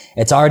him.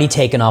 It's already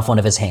taken off one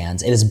of his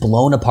hands. It has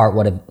blown apart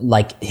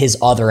his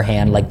other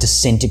hand,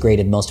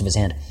 disintegrated most of his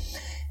hand.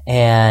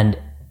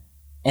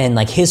 And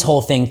like his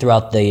whole thing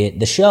throughout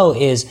the show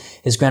is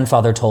his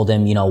grandfather told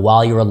him,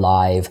 while you're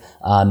alive,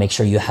 make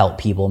sure you help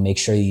people, make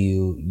sure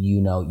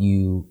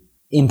you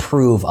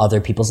improve other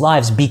people's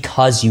lives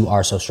because you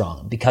are so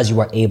strong, because you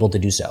are able to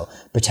do so,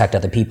 protect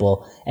other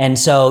people. And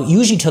so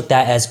Yuji took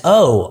that as,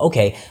 oh,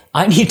 okay,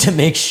 I need to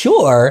make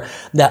sure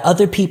that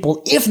other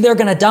people, if they're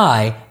going to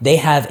die, they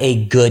have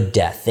a good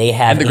death. They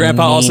have and the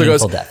grandpa also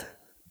goes, death.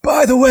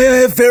 By the way, I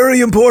have very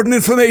important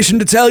information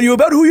to tell you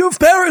about who your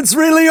parents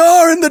really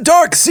are and the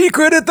dark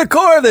secret at the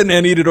core. Then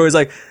Itadori's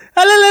like,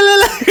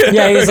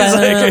 yeah, he's like,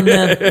 and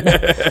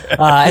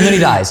then he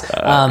dies.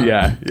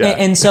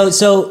 And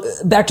so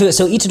back to it.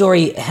 So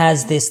Itadori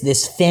has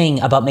this thing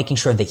about making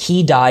sure that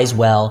he dies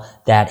well,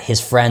 that his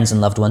friends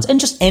and loved ones, and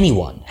just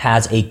anyone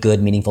has a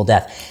good, meaningful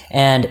death.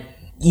 And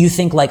you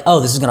think like, oh,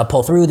 this is going to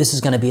pull through. This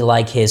is going to be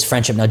like his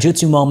friendship no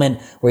jutsu moment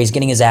where he's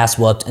getting his ass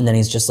whooped. And then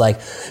he's just like,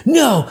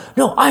 no,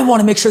 I want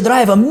to make sure that I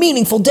have a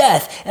meaningful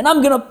death and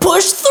I'm going to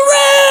push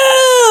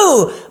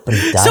through. But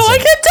he doesn't. So I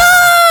can die.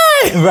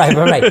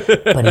 Right.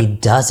 But he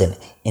doesn't.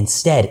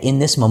 Instead, in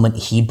this moment,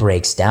 he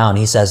breaks down.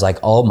 He says like,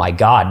 oh my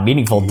God,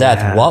 meaningful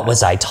death. What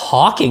was I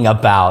talking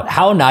about?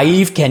 How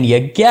naive can you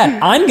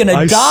get? I'm going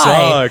to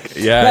die. Suck.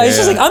 Yeah. He's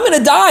just like, I'm going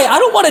to die. I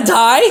don't want to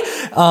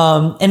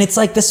die. And it's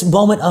like this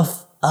moment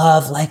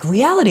of like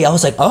reality. I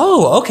was like,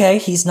 oh, okay.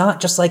 He's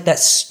not just like that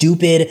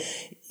stupid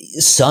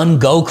Son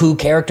Goku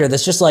character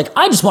that's just like,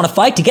 I just want to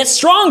fight to get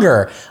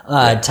stronger,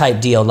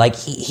 type deal. Like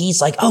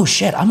he's like, oh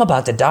shit, I'm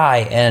about to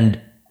die.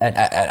 And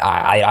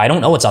I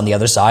don't know what's on the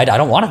other side. I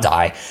don't want to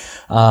die.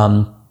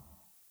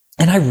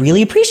 And I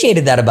really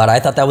appreciated that about it. I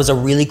thought that was a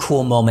really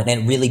cool moment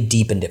and it really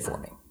deepened it for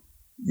me.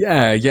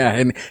 Yeah.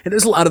 And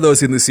there's a lot of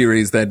those in the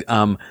series that,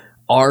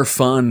 are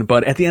fun,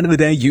 but at the end of the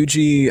day,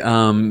 Yuji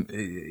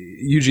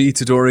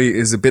Itadori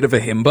is a bit of a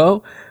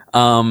himbo.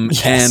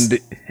 Yes.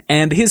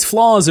 And his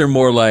flaws are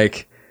more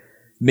like,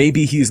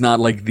 maybe he's not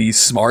like the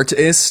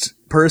smartest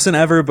person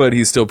ever, but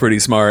he's still pretty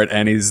smart,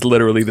 and he's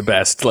literally the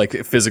best like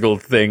physical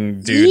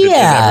thing dude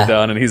that's ever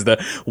done, and he's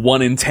the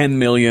 1 in 10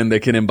 million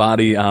that can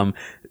embody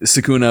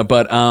Sukuna.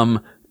 But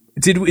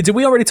did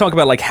we already talk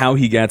about like how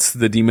he gets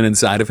the demon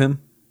inside of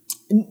him?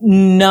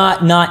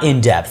 Not in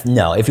depth.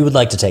 No, if you would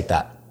like to take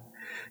that.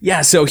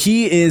 Yeah, so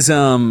he is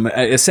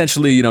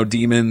essentially, you know,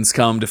 demons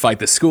come to fight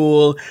the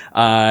school.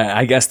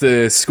 I guess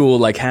the school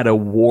like had a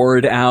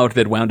ward out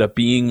that wound up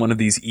being one of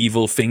these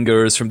evil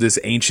fingers from this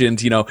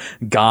ancient, you know,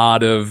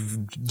 god of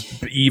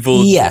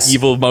evil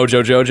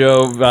Mojo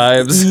Jojo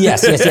vibes.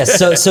 Yes.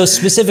 So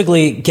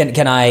specifically,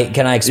 can I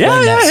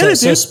explain that?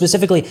 So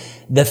specifically,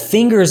 the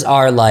fingers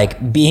are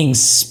like being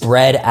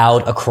spread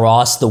out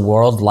across the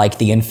world like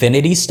the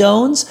Infinity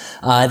Stones.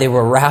 They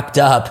were wrapped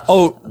up.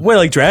 Oh, wait,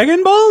 like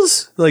Dragon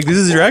Balls? Like this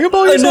is Dragon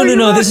Ball?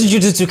 No. This is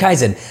Jujutsu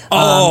Kaisen.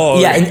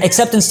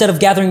 Except instead of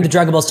gathering the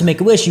Dragon Balls to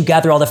make a wish, you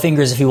gather all the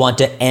fingers if you want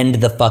to end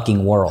the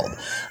fucking world.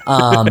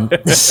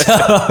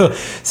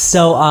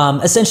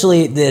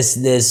 Essentially,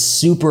 this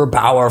super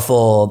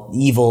powerful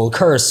evil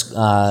curse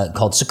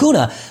called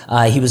Sukuna.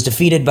 He was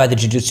defeated by the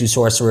Jujutsu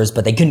sorcerers,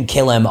 but they couldn't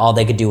kill him. All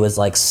they could do was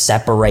like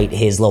separate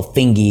his little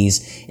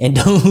fingies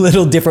into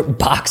little different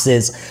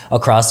boxes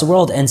across the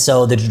world. And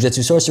so the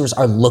Jujutsu sorcerers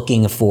are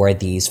looking for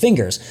these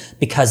fingers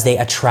because they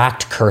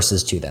attract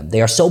curses to them.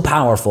 They are so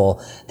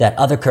powerful that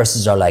other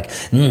curses are like,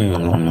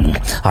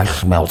 I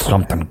smell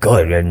something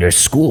good in this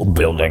school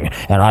building,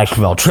 and I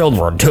smell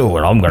children too,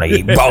 and I'm gonna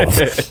eat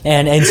both.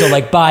 and so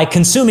like by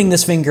consuming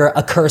this finger,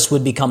 a curse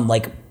would become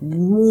like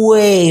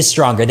way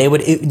stronger. They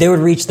would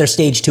reach their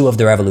stage 2 of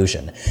their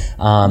evolution.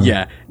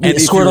 And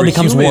Squirtle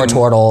becomes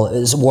Wartortle.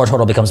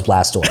 Wartortle becomes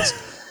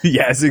Blastoise.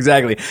 Yes,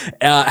 exactly.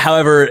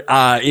 However,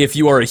 if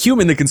you are a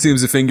human that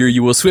consumes a finger,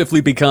 you will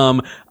swiftly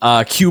become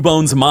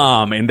Cubone's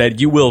mom, and that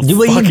you will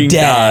fucking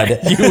die.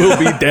 You will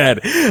be dead.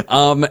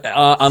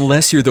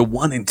 Unless you're the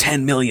 1 in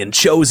 10 million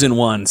chosen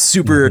one,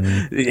 super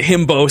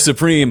himbo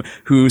supreme,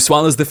 who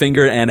swallows the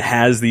finger and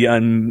has the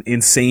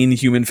insane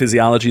human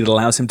physiology that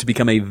allows him to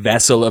become a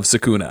vessel of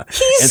Sukuna.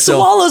 He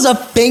swallows a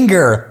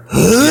finger.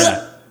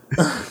 Yeah.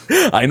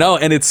 I know,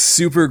 and it's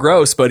super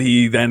gross, but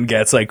he then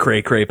gets like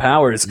cray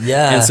powers.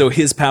 Yeah. And so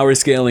his power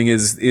scaling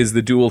is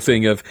the dual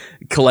thing of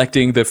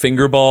collecting the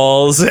finger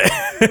balls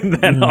and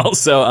then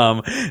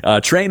also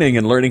training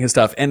and learning his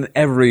stuff. And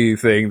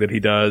everything that he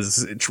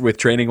does with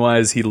training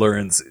wise, he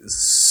learns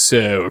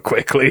so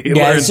quickly. He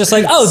learns it's just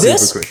like,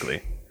 this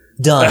quickly.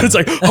 Done. It's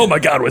like, oh my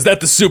god, was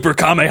that the super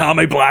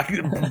Kamehameha Black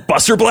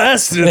Buster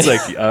Blast? And it's like,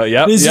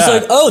 yeah. He's just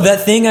like,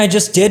 that thing I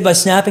just did by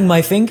snapping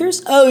my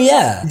fingers? Oh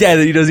yeah. Yeah,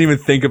 that he doesn't even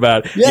think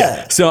about.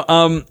 Yeah.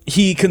 So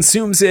he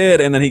consumes it,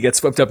 and then he gets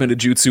swept up into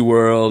Jutsu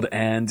World,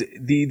 and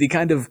the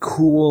kind of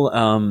cool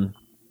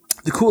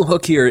the cool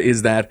hook here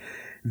is that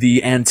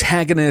the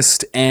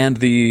antagonist and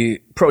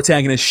the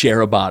protagonist share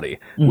a body,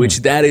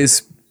 which that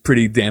is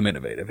pretty damn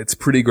innovative. It's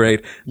pretty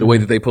great the way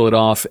that they pull it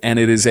off, and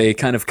it is a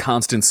kind of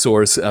constant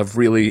source of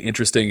really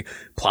interesting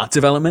plot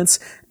developments.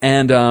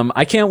 And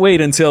I can't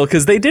wait until,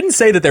 because they didn't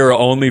say that there were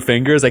only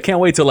fingers. I can't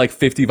wait till like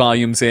 50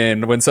 volumes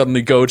in when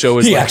suddenly Gojo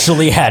is he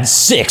actually had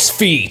 6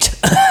 feet.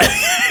 That's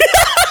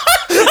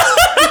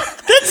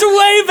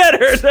way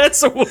better.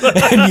 That's and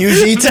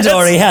Yuji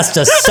Itadori has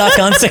to suck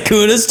on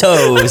Sukuna's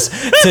toes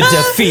to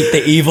defeat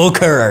the evil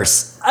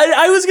curse.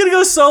 I was gonna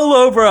go so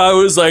low, bro. I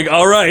was like,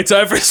 all right,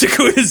 time for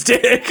Sukuna's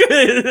dick.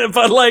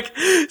 But like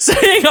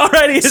saying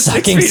already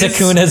sucking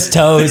Sukuna's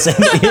toes.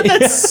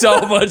 That's so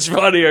much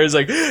funnier. It's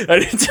like, I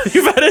didn't tell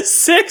you about his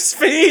 6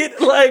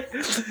 feet. Like,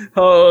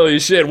 holy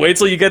shit, wait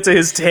till you get to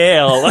his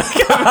tail. Like,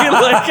 I mean,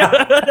 like,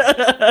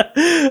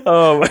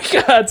 oh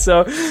my god.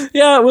 So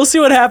yeah, we'll see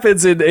what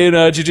happens in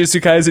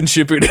Jujutsu Kaisen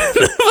Shippuden.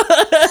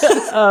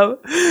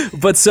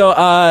 But so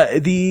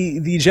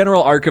the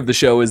general arc of the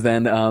show is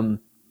then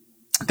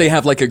they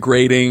have like a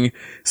grading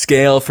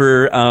scale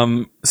for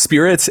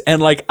spirits,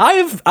 and like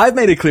I've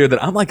made it clear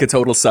that I'm like a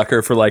total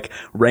sucker for like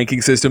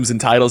ranking systems and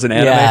titles in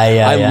anime.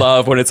 I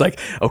love when it's like,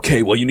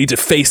 okay, well you need to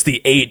face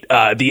the eight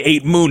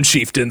moon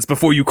chieftains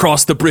before you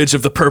cross the bridge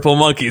of the purple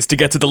monkeys to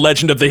get to the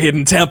legend of the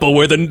hidden temple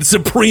where the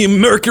supreme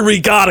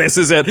Mercury goddess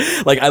is at.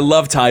 Like I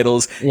love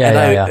titles,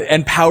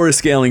 and power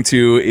scaling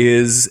too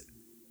is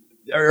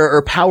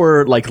or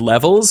power like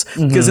levels,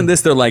 because in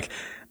this they're like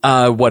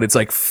it's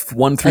like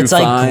 1 through 5. It's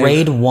like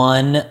grade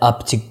 1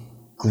 up to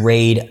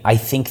grade, I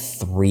think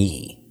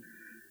 3.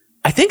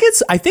 I think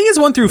it's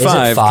 1 through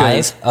 5. Is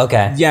it 5?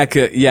 Okay.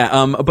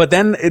 Yeah. But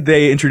then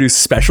they introduce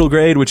special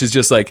grade, which is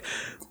just like,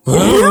 and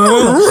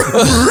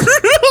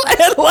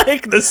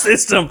like the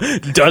system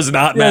does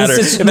not matter.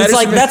 It's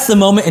like that's the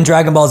moment in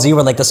Dragon Ball Z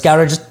where like the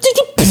scouter just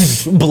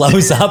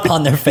blows up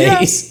on their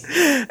face.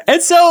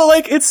 And so,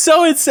 like, it's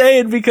so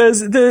insane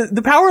because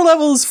the power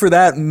levels for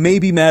that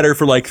maybe matter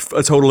for like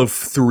a total of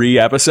 3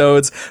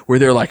 episodes where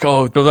they're like,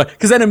 oh,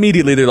 because then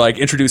immediately they're like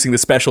introducing the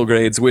special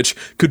grades, which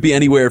could be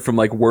anywhere from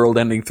like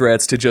world-ending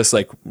threats to just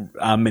like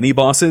mini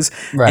bosses.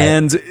 Right.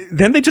 And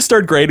then they just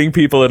start grading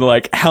people in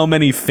like how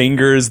many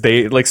fingers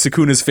they, like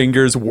Sukuna's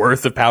fingers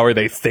worth of power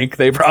they think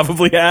they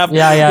probably have.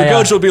 Yeah. The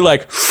coach will be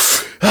like,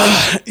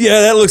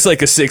 yeah, that looks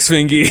like a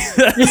 6-fingy.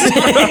 And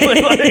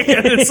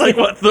it's like,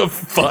 what the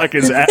fuck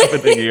is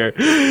happening here?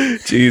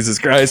 Jesus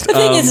Christ. The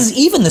thing is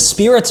even the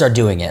spirits are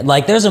doing it.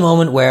 Like, there's a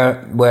moment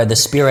where the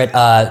spirit,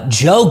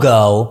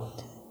 Jogo,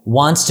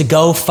 wants to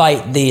go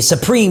fight the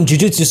supreme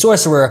jujutsu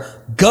sorcerer,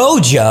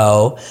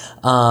 Gojo.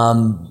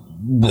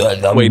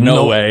 Wait,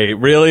 no way.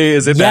 Really?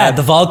 Is it that? Yeah,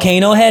 the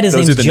volcano head, his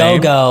Those name's are the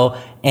name? Jogo.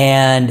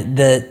 And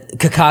the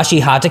Kakashi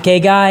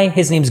Hatake guy,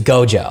 his name's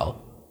Gojo.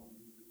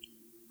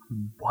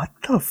 What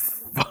the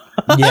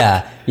fuck?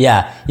 Yeah.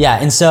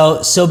 And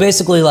so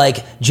basically,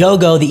 like,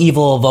 Jogo, the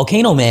evil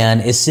volcano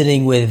man, is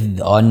sitting with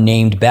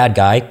unnamed bad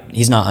guy.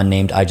 He's not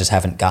unnamed. I just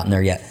haven't gotten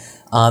there yet.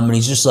 And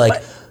he's just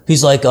like,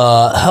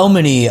 how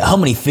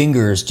many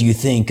fingers do you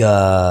think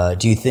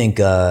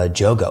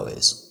Jogo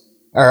is?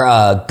 Or,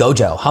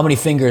 Gojo. How many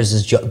fingers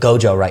is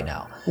Gojo right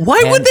now?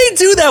 Why would they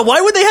do that? Why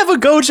would they have a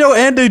Gojo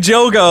and a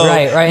Jogo?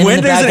 Right. And When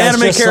the there's bad an guy's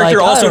anime just character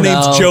like, also I don't named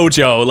know.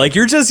 Jojo. Like,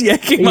 you're just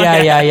yanking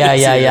my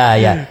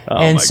Yeah. Oh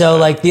And my so, God.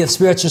 like, the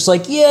spirit's just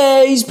like,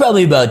 yeah, he's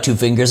probably about 2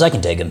 fingers. I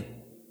can take him.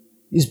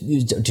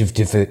 He's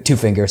two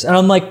fingers. And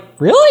I'm like,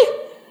 really?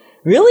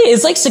 Really?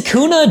 Is like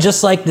Sukuna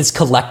just like this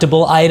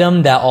collectible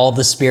item that all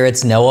the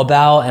spirits know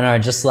about and are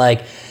just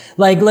like,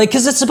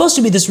 cause it's supposed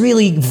to be this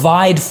really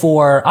vied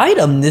for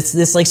item,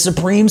 this like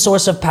supreme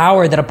source of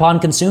power that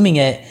upon consuming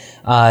it,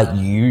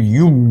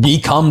 you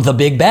become the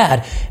big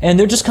bad. And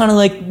they're just kind of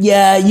like,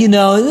 yeah,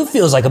 it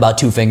feels like about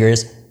 2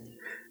 fingers.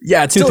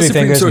 Yeah, it's still 3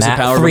 Supreme fingers, Source of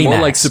Power, but 3 more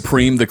max. like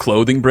Supreme, the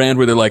clothing brand,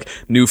 where they're like,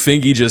 new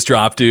fingy just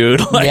dropped, dude.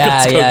 Like, Yeah,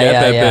 let's go yeah, get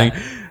yeah, that yeah.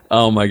 thing.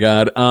 Oh my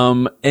God.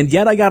 And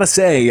yet I gotta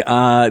say,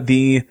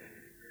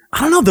 I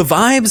don't know, the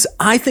vibes,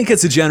 I think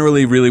it's a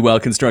generally really well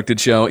constructed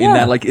show in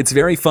that, like, it's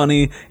very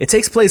funny. It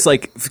takes place,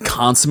 like,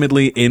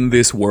 consummately in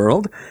this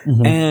world.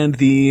 And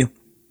the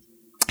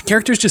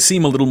characters just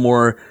seem a little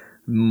more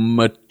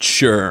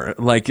mature.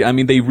 Like, I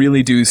mean, they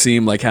really do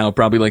seem like how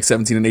probably like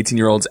 17 and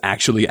 18-year-olds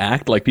actually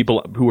act, like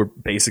people who are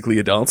basically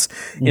adults.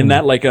 In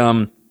that, like,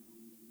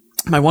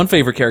 my one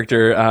favorite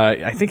character,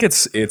 I think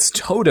it's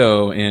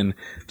Todo in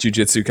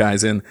Jujutsu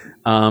Kaisen.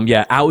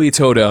 Aoi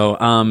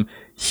Todo.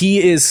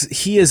 He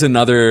is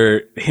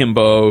another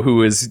himbo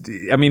who is,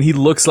 I mean, he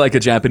looks like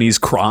a Japanese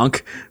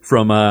Kronk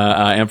from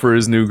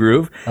Emperor's New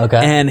Groove. Okay.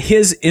 And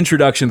his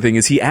introduction thing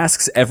is he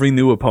asks every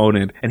new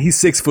opponent, and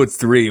he's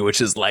 6'3",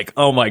 which is like,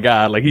 oh my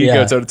God, like he can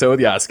go toe to toe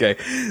with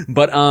Yasuke.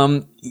 But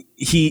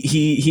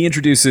he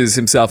introduces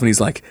himself and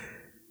he's like,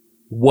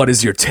 what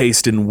is your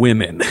taste in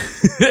women?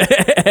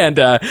 And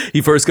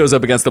he first goes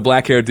up against the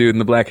black-haired dude,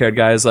 and the black-haired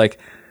guy is like,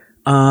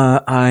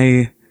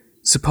 I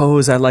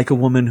suppose I like a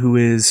woman who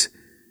is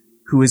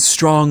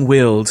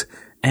strong-willed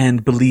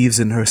and believes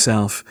in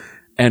herself.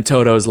 And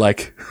Toto's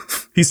like,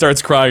 he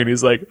starts crying, and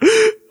he's like,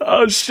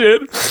 oh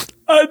shit,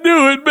 I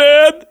knew it,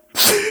 man.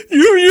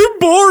 You're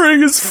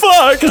boring as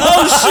fuck.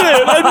 Oh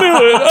shit, I knew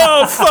it.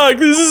 Oh fuck,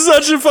 this is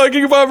such a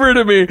fucking bummer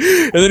to me.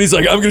 And then he's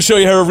like, I'm gonna show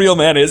you how a real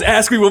man is.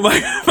 Ask me what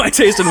my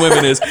taste in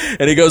women is.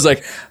 And he goes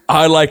like,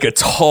 I like a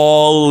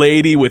tall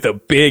lady with a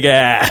big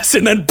ass.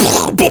 And then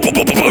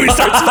he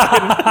starts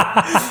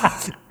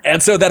fighting.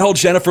 And so that whole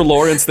Jennifer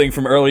Lawrence thing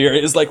from earlier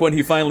is like when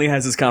he finally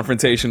has his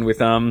confrontation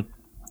with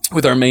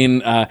our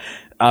main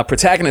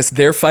protagonist.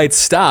 Their fight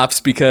stops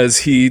because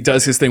he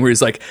does his thing where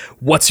he's like,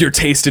 what's your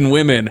taste in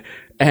women?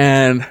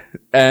 And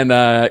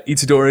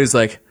Itadori is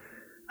like,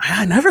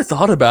 I never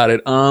thought about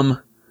it.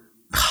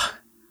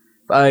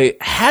 I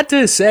had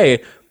to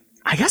say,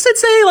 I guess I'd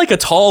say like a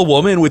tall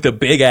woman with a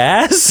big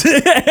ass.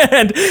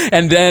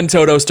 and then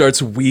Todo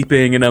starts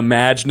weeping and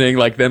imagining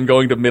like them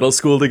going to middle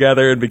school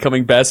together and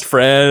becoming best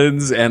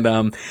friends. And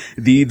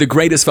the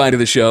greatest fight of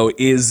the show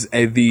is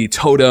the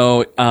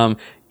Todo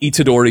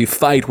Itadori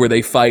fight where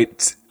they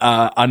fight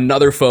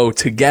another foe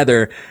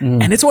together.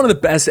 And it's one of the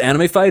best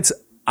anime fights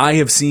I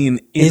have seen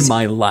in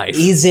my life.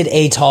 Is it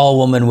a tall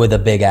woman with a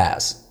big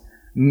ass?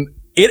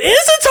 It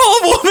is a tall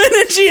woman,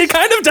 and she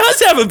kind of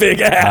does have a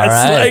big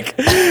ass. Right.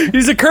 Like,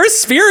 she's a cursed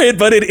spirit,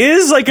 but it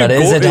is like But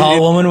is a tall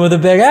woman with a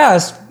big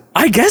ass?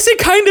 I guess it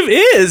kind of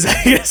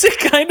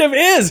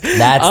is.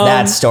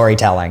 That's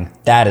storytelling.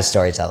 That is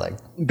storytelling.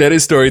 That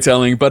is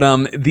storytelling. But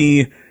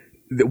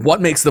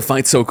what makes the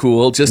fight so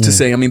cool, just to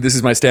say, I mean, this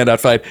is my standout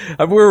fight.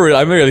 I'm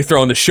really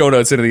throwing the show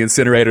notes into the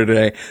incinerator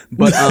today.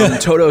 But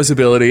Todo's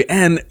ability,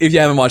 and if you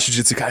haven't watched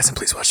Jujutsu Kaisen,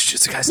 please watch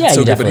Jujutsu Kaisen. Yeah,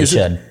 you definitely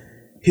should.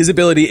 His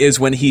ability is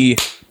when he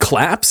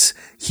claps,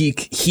 he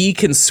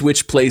can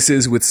switch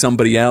places with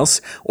somebody else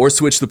or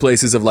switch the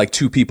places of like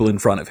 2 people in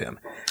front of him.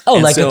 Oh,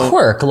 and like a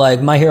quirk,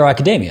 like My Hero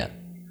Academia.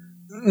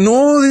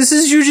 no, this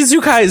is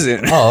Jujutsu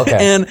Kaisen. Oh,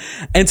 okay.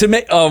 And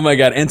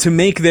to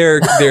make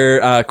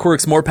their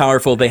quirks more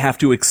powerful, they have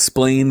to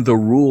explain the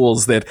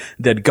rules that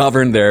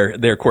govern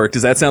their quirk.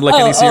 Does that sound like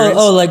any series?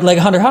 Like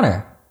Hunter x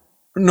Hunter.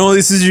 No,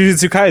 this is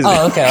Jujutsu Kaisen.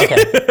 Oh, okay.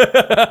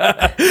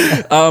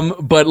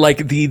 But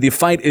like the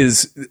fight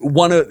is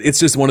it's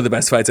just one of the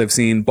best fights I've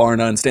seen, bar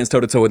none, stands toe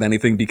to toe with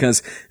anything,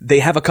 because they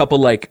have a couple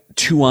like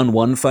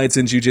 2-on-1 fights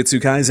in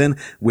Jujutsu Kaisen,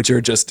 which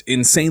are just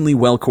insanely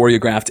well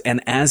choreographed. And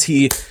as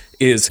he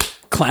is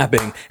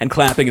clapping,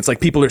 it's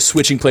like people are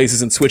switching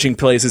places, and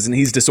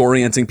he's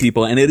disorienting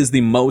people. And it's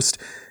the most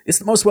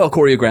well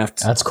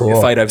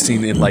choreographed fight I've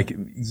seen in like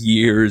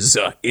years.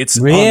 It's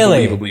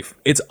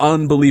it's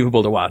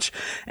unbelievable to watch.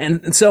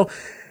 And so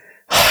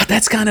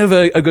that's kind of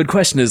a good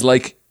question, is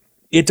like,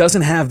 it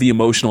doesn't have the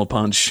emotional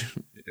punch,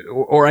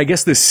 or I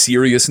guess the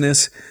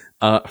seriousness.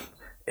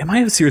 Am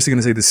I seriously going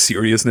to say the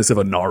seriousness of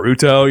a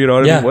Naruto? You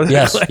know what I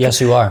mean?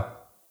 Yes, you are.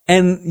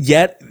 And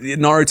yet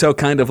Naruto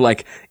kind of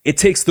like, it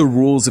takes the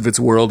rules of its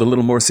world a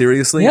little more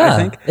seriously, I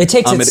think. It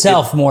takes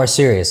itself more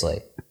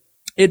seriously.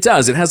 It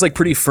does. It has like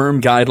pretty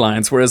firm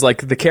guidelines, whereas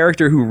like the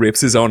character who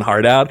rips his own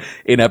heart out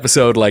in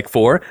episode like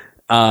 4,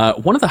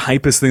 one of the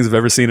hypest things I've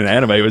ever seen in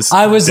anime was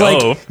I was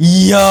dope. like,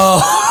 yo.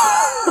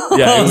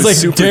 Yeah, it was like,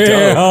 super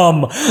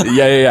damn. dope.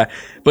 Yeah.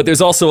 But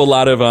there's also a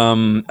lot of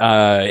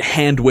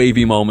hand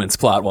wavy moments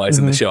plot wise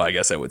in the show, I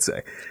guess I would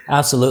say.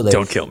 Absolutely.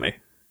 Don't kill me.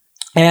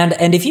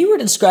 And if you were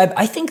to describe,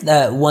 I think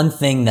that one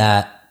thing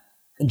that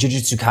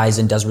Jujutsu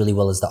Kaisen does really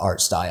well is the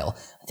art style.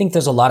 I think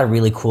there's a lot of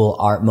really cool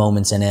art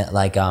moments in it,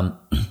 like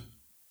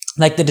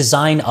the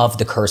design of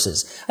the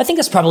curses. I think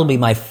that's probably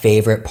my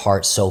favorite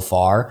part so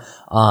far.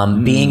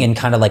 Being in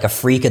kind of like a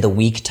Freak of the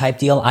Week type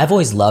deal. I've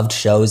always loved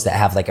shows that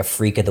have like a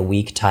Freak of the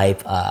Week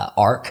type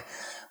arc,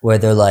 where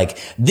they're like,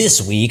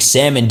 this week,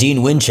 Sam and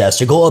Dean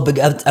Winchester go up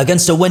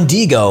against a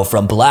Wendigo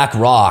from Black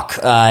Rock.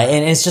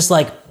 And it's just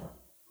like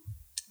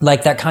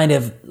that kind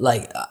of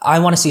like, I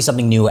want to see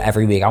something new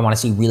every week. I want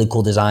to see really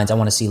cool designs. I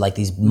want to see like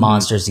these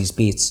monsters, these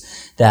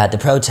beasts that the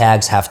pro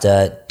tags have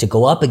to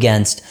go up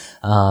against,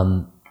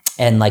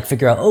 and like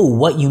figure out,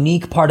 what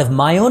unique part of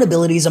my own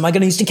abilities am I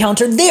going to use to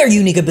counter their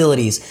unique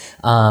abilities?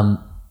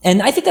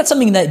 And I think that's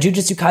something that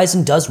Jujutsu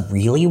Kaisen does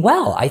really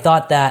well. I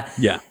thought that,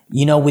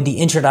 with the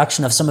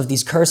introduction of some of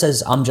these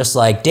curses, I'm just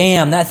like,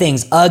 damn, that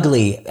thing's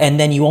ugly. And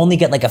then you only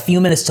get like a few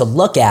minutes to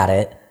look at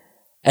it,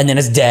 and then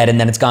it's dead, and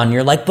then it's gone. And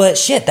you're like, but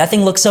shit, that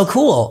thing looks so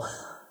cool.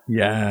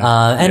 Yeah.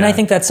 I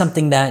think that's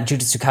something that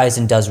Jujutsu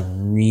Kaisen does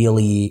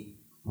really,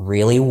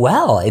 really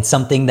well. It's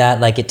something that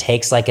like, it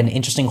takes like an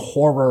interesting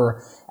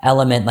horror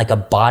element, like a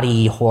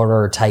body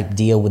horror type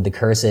deal with the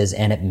curses,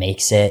 and it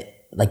makes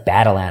it like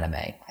battle anime.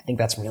 I think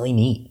that's really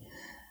neat.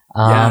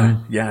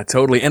 Yeah,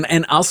 totally.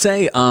 And I'll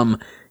say,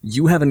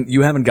 you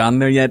haven't gotten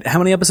there yet. How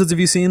many episodes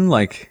have you seen?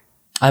 Like,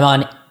 I'm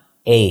on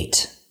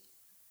 8.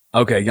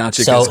 Okay,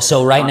 gotcha.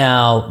 So right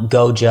now,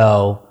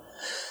 Gojo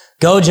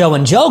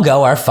and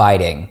Jogo are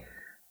fighting,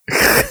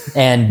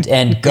 and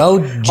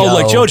Gojo. Oh,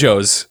 like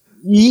JoJo's.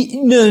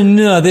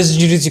 No, this is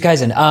Jujutsu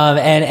Kaisen.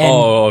 And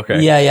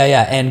okay.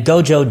 Yeah. And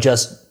Gojo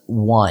just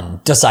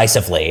won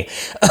decisively.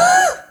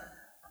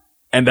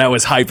 And that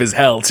was hype as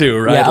hell too,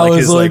 right? Yeah, like I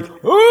was like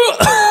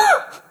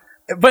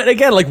But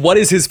again, like, what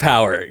is his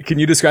power? Can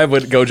you describe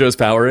what Gojo's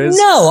power is?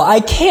 No,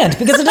 I can't,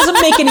 because it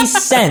doesn't make any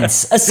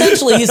sense.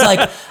 Essentially, he's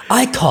like,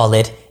 I call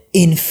it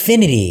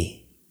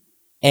infinity.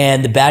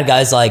 And the bad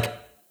guy's like,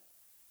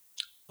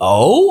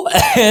 oh?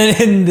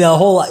 And the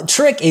whole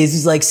trick is,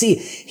 he's like, see,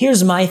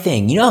 here's my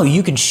thing. You know how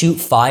you can shoot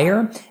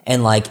fire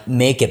and like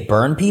make it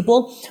burn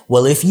people?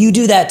 Well, if you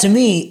do that to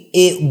me,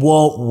 it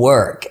won't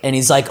work. And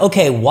he's like,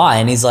 okay, why?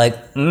 And he's like,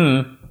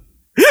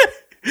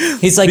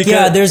 He's like,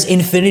 yeah, there's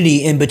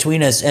infinity in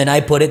between us, and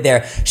I put it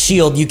there.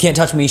 Shield, you can't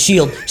touch me.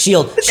 Shield.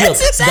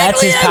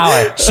 That's his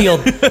power. Shield,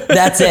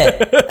 that's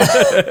it.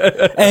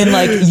 And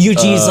like,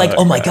 Yuji's like,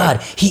 oh my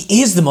god,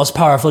 he is the most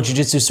powerful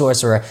jujutsu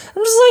sorcerer. I'm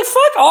just like,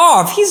 fuck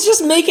off. He's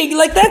just making,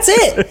 like, that's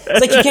it.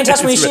 It's like, you can't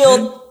touch me,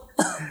 Shield.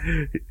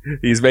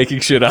 He's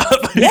making shit up.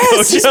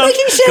 Yes, he's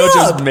making shit up.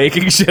 Gojo's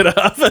making shit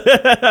up.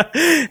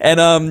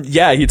 And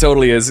yeah, he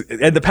totally is.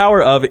 And the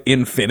power of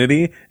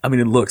infinity, I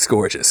mean, it looks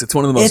gorgeous. It's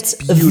one of the most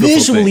beautiful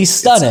visually things.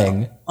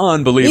 Stunning. It's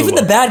unbelievable.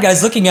 Even the bad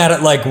guy's looking at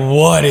it like,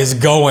 what is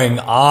going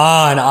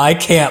on? I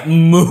can't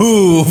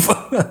move.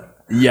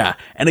 Yeah.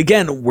 And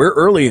again, we're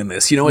early in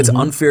this. You know, it's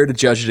unfair to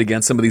judge it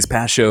against some of these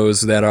past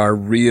shows that are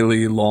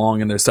really long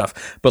and their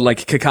stuff. But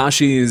like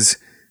Kakashi's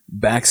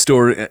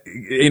backstory,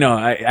 you know,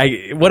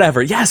 I whatever.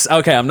 Yes,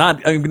 okay. I'm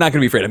not gonna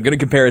be afraid. I'm gonna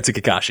compare it to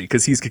Kakashi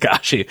because he's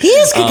Kakashi. He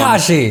is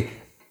Kakashi.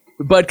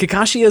 But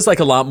Kakashi is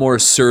like a lot more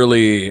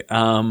surly,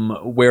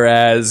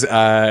 whereas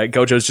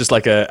Gojo's just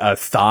like a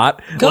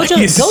thought.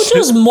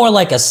 Gojo's more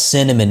like a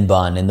cinnamon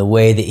bun in the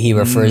way that he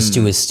refers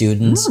to his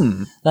students.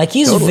 Like,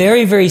 he's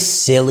very, very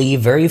silly,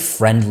 very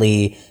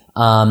friendly.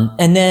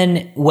 And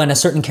then when a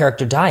certain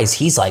character dies,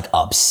 he's like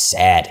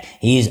upset.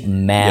 He's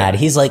mad. Yeah.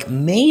 He's like,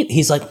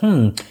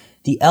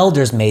 the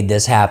elders made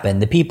this happen.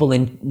 The people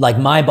in, like,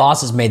 my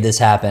bosses made this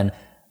happen.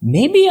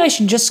 Maybe I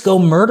should just go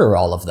murder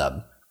all of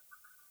them.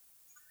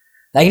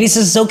 Like, he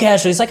says so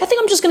casually, he's like, I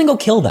think I'm just gonna go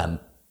kill them.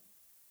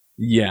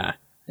 Yeah.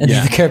 And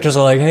the characters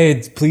are like,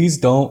 hey, please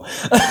don't.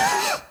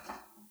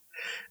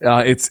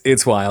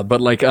 It's wild,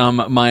 but like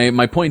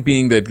my point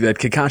being that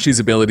Kakashi's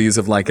abilities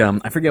of like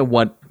I forget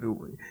what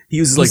he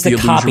uses, like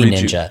He's the copy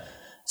ninja.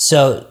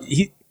 So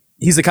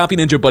he's a copy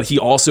ninja, but he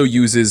also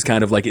uses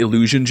kind of like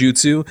illusion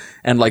jutsu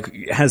and like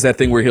has that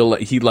thing where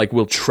he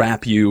will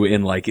trap you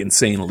in like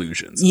insane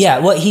illusions. Yeah,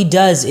 what he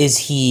does is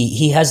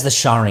he has the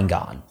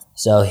Sharingan.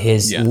 So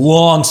his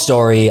long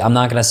story, I'm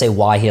not going to say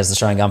why he has the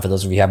Sharingan for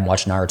those of you who haven't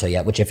watched Naruto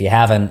yet, which if you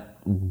haven't,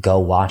 go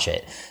watch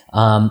it.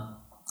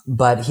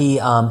 But he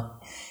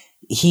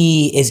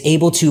is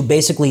able to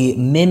basically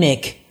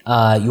mimic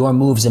your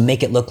moves and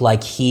make it look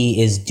like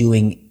he is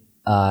doing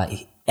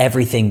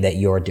everything that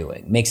you're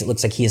doing. Makes it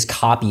look like he is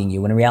copying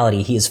you, when in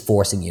reality he is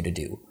forcing you to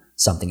do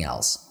something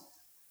else.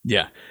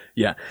 Yeah.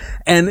 Yeah.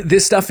 And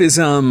this stuff is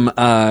all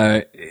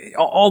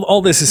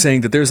this is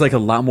saying that there's like a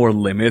lot more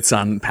limits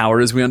on power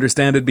as we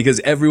understand it, because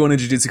everyone in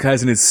Jujutsu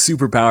Kaisen is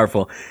super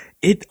powerful.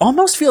 It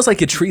almost feels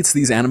like it treats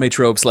these anime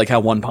tropes like how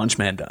One Punch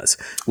Man does,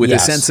 with a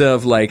sense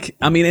of like,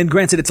 I mean, and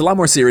granted, it's a lot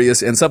more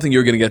serious, and something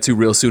you're going to get to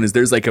real soon is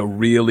there's like a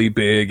really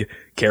big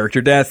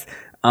character death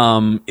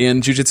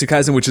in Jujutsu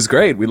Kaisen, which is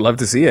great. We'd love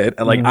to see it.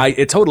 Like,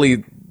 it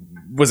totally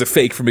was a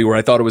fake for me where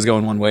I thought it was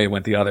going one way, it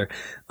went the other.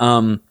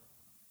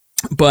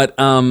 But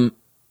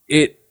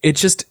it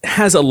just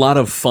has a lot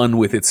of fun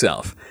with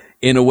itself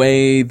in a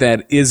way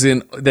that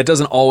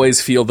doesn't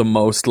always feel the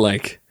most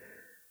like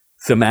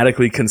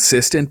thematically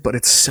consistent, but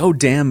it's so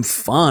damn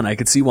fun. I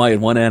could see why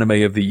it won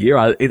Anime of the Year.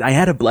 I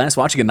had a blast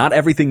watching it. Not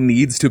everything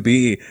needs to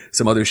be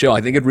some other show.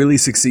 I think it really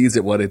succeeds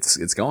at what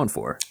it's going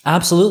for.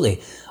 Absolutely.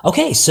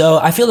 Okay, so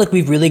I feel like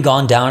we've really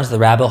gone down into the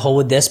rabbit hole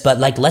with this, but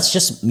like, let's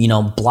just,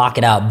 block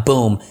it out.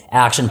 Boom.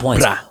 Action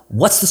points. Blah.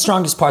 What's the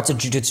strongest parts of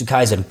Jujutsu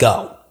Kaisen?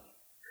 Go.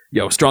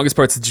 Yo, strongest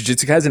parts of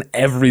Jujutsu Kaisen,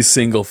 every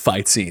single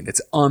fight scene.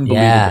 It's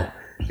unbelievable. Yeah.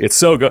 It's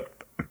so good.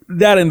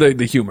 That and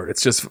the humor,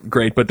 it's just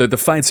great. But the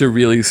fights are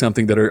really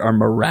something that are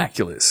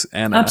miraculous.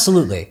 And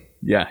absolutely.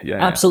 Yeah.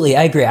 Absolutely.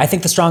 I agree. I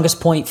think the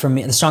strongest parts for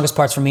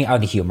me are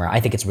the humor. I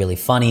think it's really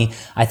funny.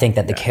 I think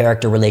that the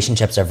character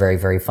relationships are very,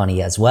 very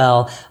funny as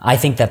well. I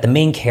think that the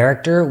main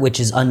character, which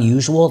is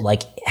unusual,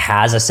 like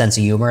has a sense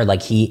of humor,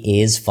 like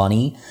he is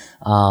funny.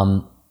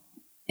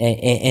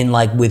 And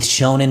like with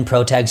shonen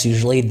protags,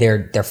 usually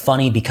they're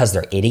funny because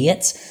they're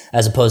idiots,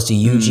 as opposed to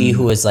Yuji,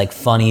 who is like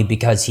funny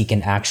because he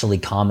can actually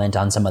comment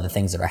on some of the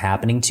things that are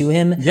happening to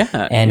him.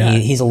 Yeah. And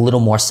he's a little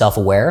more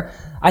self-aware.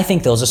 I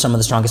think those are some of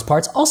the strongest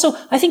parts. Also,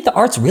 I think the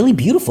art's really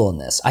beautiful in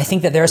this. I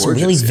think that there are some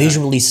really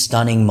visually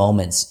stunning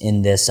moments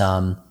in this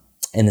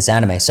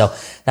anime. So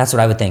that's what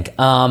I would think. It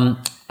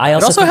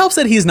also helps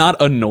that he's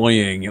not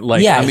annoying.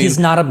 Like, he's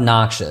not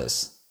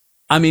obnoxious.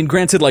 I mean,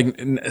 granted, like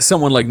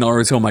someone like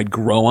Naruto might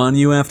grow on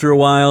you after a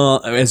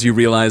while as you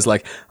realize,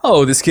 like,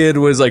 oh, this kid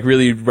was like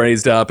really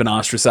raised up and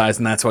ostracized,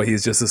 and that's why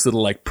he's just this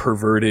little like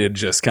perverted,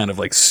 just kind of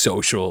like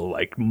social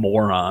like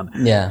moron.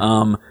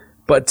 Yeah.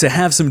 But to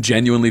have some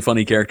genuinely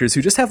funny characters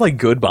who just have like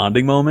good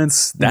bonding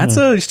moments, that's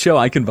a show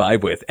I can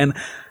vibe with, and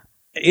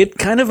it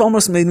kind of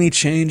almost made me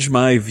change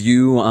my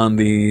view on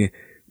the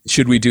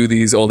should we do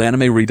these old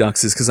anime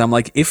reduxes, because I'm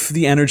like, if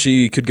the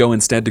energy could go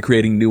instead to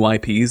creating new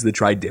IPs that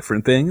try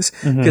different things,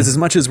 because as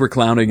much as we're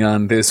clowning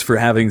on this for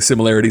having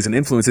similarities and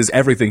influences,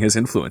 everything has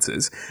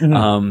influences.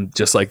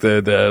 Just like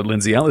the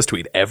Lindsay Ellis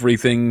tweet,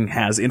 everything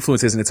has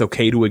influences and it's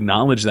okay to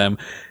acknowledge them.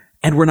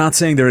 And we're not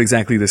saying they're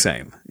exactly the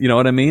same. You know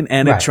what I mean?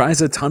 And it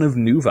tries a ton of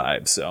new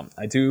vibes. So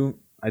I do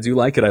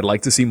like it. I'd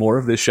like to see more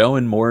of this show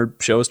and more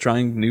shows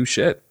trying new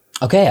shit.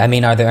 Okay. I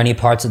mean, are there any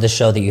parts of the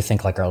show that you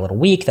think like are a little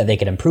weak that they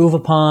could improve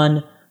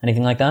upon?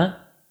 Anything like that?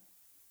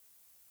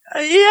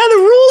 Yeah, the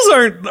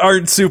rules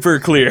aren't super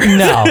clear.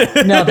 No,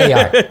 they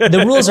aren't.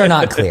 The rules are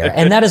not clear.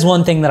 And that is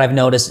one thing that I've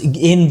noticed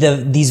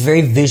in these very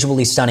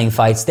visually stunning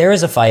fights. There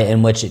is a fight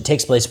in which it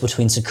takes place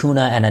between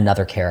Sukuna and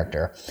another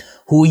character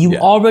who you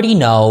already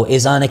know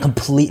is on a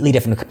completely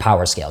different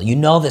power scale. You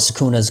know that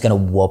Sukuna is going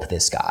to whoop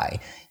this guy.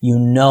 You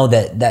know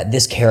that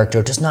this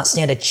character does not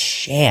stand a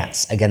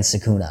chance against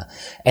Sukuna.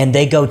 And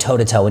they go toe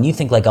to toe and you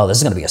think like, oh, this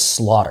is going to be a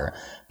slaughter.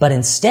 But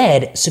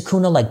instead,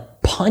 Sukuna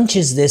like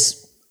punches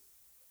this,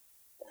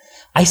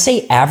 I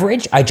say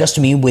average, I just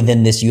mean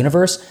within this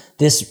universe,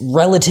 this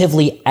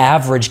relatively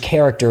average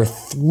character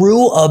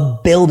through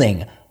a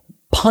building,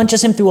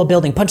 punches him through a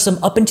building, punches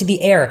him up into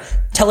the air,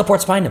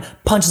 teleports behind him,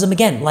 punches him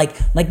again. Like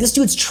this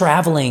dude's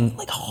traveling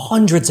like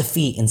hundreds of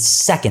feet in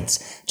seconds,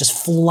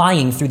 just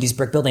flying through these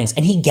brick buildings,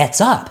 and he gets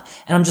up.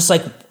 And I'm just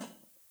like,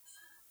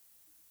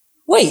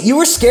 wait, you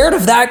were scared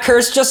of that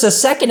curse just a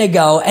second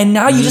ago, and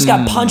now you just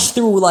got punched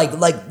through like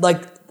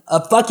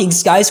a fucking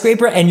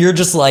skyscraper, and you're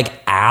just like,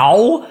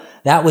 ow,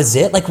 that was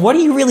it? Like, what are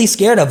you really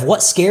scared of?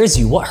 What scares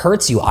you? What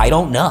hurts you? I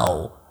don't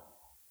know.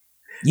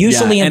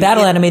 Usually in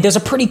battle anime, there's a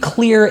pretty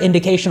clear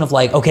indication of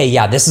like, okay,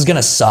 yeah, this is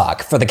gonna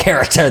suck for the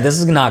character. This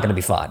is not gonna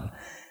be fun.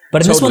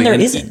 But in this one, there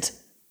isn't.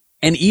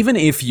 And even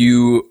if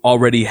you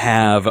already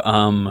have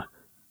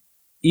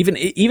even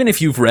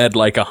if you've read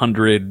like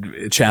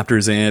 100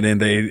 chapters in and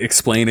they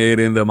explain it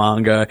in the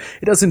manga,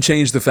 it doesn't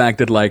change the fact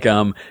that like,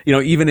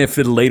 even if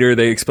later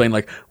they explain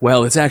like,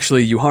 well, it's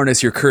actually you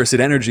harness your cursed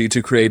energy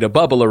to create a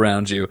bubble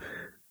around you.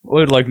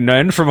 What, like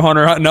Nen from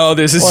Hunter x Hunter? No,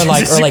 this is or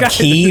like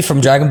Ki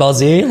from Dragon Ball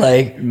Z.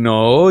 Like,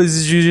 no, this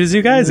is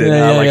Jujutsu Kaisen.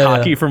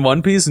 Haki from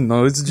One Piece.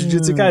 No, it's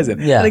Jujutsu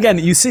Kaisen. Yeah. And again,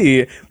 you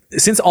see,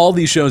 since all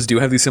these shows do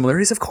have these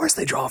similarities, of course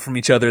they draw from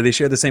each other. They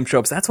share the same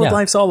tropes. That's what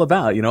life's all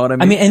about. You know what I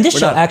mean? And this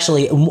show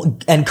actually,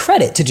 and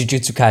credit to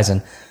Jujutsu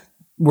Kaisen,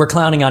 we're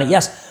clowning on it,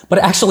 yes, but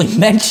it actually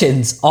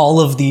mentions all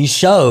of these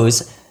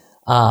shows.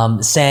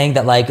 Saying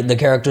that like the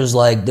characters,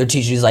 like their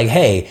teacher's like,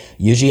 hey,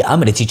 Yuji, I'm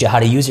going to teach you how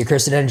to use your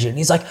cursed energy. And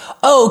he's like,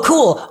 oh,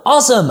 cool.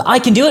 Awesome. I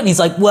can do it. And he's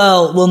like,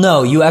 well,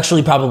 no, you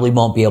actually probably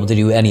won't be able to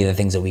do any of the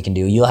things that we can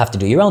do. You'll have to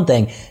do your own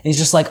thing. And he's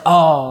just like,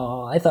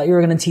 oh, I thought you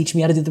were going to teach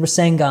me how to do the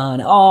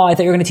Rasengan. Oh, I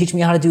thought you were going to teach me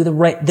how to do the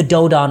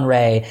Dodon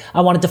Ray. I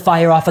wanted to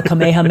fire off a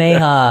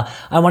Kamehameha.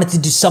 I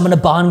wanted to summon a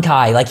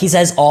Bankai. Like he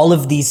says all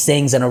of these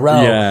things in a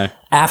row. Yeah.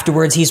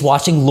 Afterwards, he's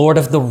watching Lord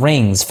of the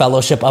Rings,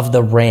 Fellowship of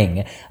the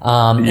Ring.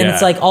 And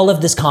it's like all of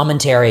this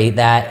commentary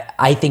that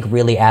I think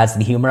really adds to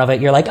the humor of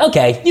it. You're like,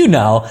 okay, you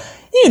know,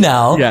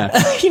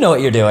 Yeah. you know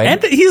what you're doing.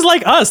 And he's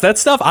like us. That's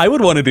stuff I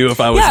would want to do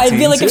if I was a I'd teen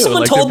be like, too. if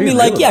someone told me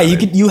like, real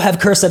about it. you have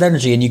cursed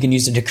energy and you can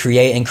use it to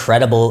create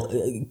incredible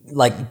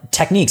like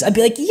techniques. I'd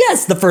be like,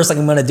 yes, the first thing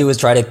I'm going to do is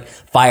try to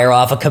fire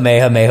off a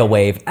Kamehameha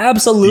wave.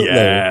 Absolutely.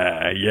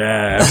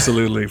 Yeah,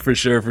 absolutely. for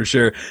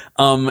sure.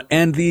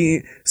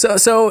 And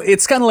so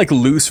it's kind of like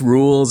loose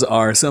rules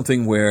are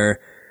something where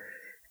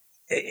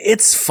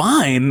it's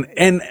fine.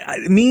 And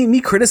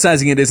me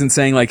criticizing it isn't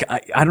saying like,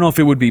 I don't know if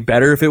it would be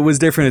better if it was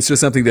different. It's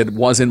just something that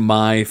wasn't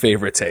my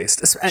favorite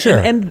taste. Sure.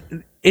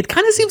 And it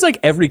kind of seems like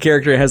every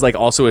character has like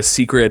also a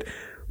secret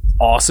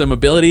awesome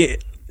ability.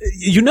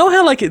 You know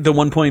how like the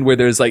one point where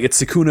there's like,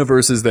 it's Sukuna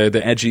versus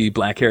the edgy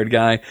black haired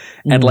guy.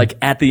 And like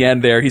at the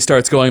end there, he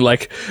starts going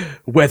like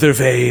weather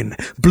vane,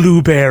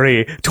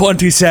 blueberry,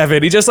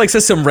 27. He just like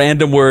says some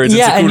random words.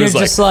 Yeah. And you're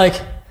Sukuna's just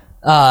like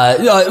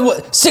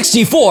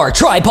 64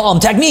 tri-palm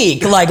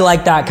technique,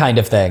 like that kind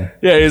of thing.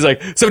 Yeah, he's like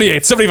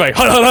 78, 75,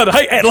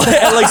 and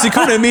like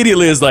Sukuna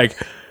immediately is like,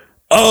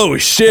 oh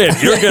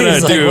shit, you're gonna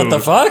He's do like, what the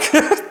fuck?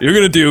 You're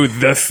gonna do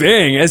the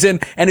thing, as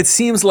in, and it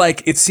seems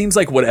like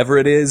whatever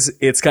it is,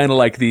 it's kind of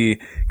like the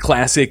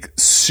classic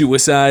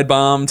suicide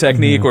bomb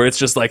technique where it's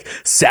just like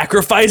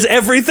sacrifice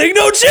everything,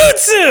 no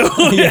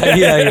jutsu.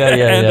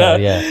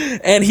 Yeah.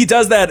 And he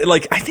does that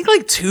like I think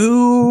like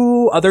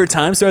 2 other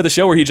times throughout the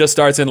show where he just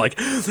starts in like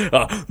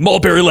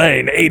Mulberry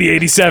Lane,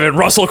 8087,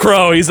 Russell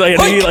Crowe. He's like,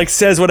 and he like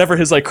says whatever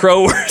his like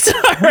crow words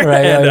are,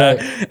 Right.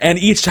 And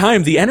each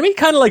time the enemy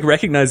kind of like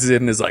recognizes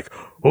it and is like,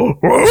 oh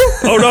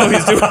no,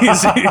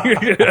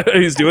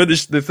 he's doing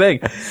the thing,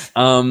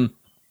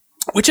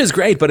 which is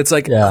great. But it's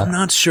like I'm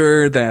not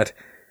sure that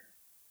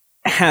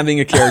having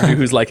a character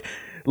who's like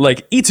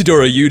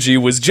Itadori Yuji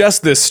was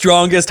just the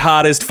strongest,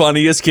 hottest,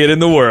 funniest kid in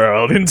the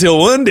world until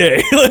one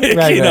day,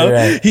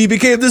 he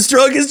became the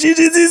strongest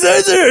jujutsu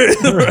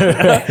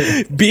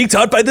sorcerer, being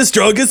taught by the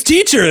strongest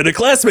teacher and a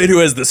classmate who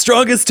has the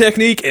strongest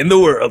technique in the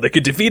world that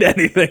could defeat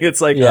anything. It's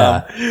like,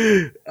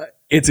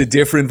 it's a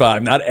different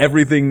vibe. Not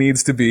everything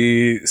needs to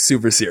be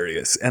super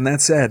serious. And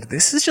that said,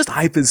 this is just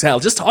hype as hell.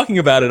 Just talking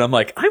about it, I'm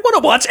like, I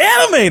want to watch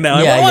anime now.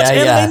 I want to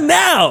watch anime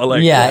now.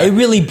 Like, it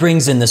really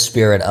brings in the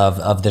spirit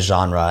of the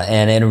genre,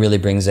 and it really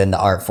brings in the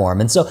art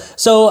form. And so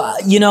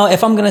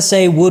if I'm gonna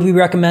say, would we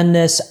recommend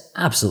this?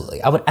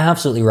 Absolutely. I would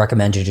absolutely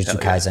recommend Jujutsu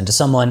Kaisen to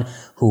someone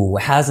who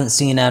hasn't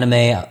seen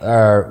anime,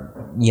 or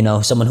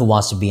someone who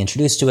wants to be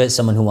introduced to it,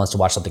 someone who wants to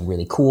watch something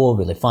really cool,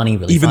 really funny,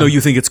 really even fun. Though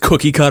you think it's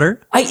cookie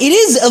cutter? It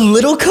is a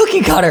little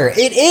cookie cutter.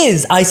 It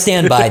is. I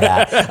stand by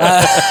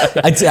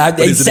that.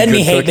 Send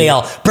me hate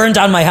mail. Burn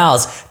down my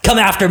house. Come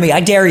after me.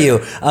 I dare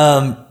you.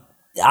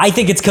 I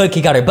think it's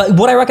cookie cutter. But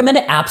would I recommend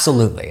it?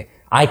 Absolutely.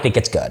 I think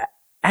it's good.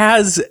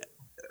 As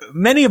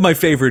many of my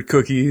favorite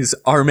cookies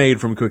are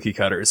made from cookie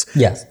cutters.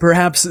 Yes.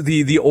 Perhaps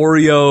the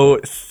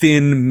Oreo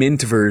thin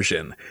mint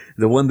version,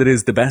 the one that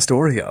is the best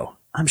Oreo,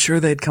 I'm sure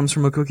that it comes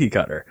from a cookie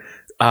cutter.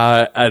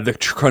 The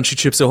Crunchy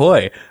Chips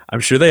Ahoy, I'm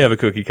sure they have a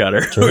cookie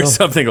cutter or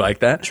something like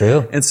that.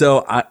 True. And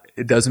so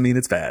it doesn't mean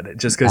it's bad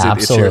just because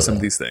it shares some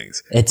of these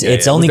things.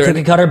 It's only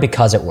cookie cutter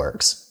because it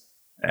works.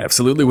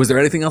 Absolutely. Was there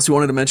anything else you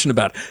wanted to mention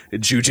about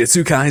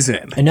Jujutsu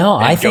Kaisen? No,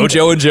 I think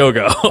Gojo and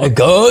Jogo.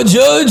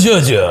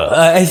 Jojo.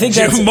 I think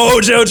that's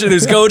Mojo.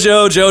 There's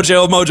Gojo,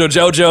 Jojo, Mojo,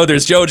 Jojo.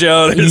 There's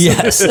Jojo.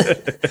 Yes.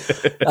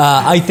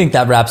 I think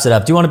that wraps it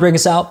up. Do you want to bring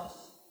us out?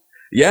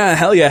 Yeah,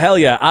 hell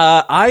yeah.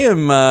 I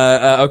am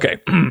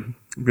okay.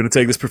 I'm going to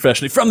take this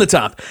professionally from the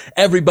top.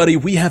 Everybody,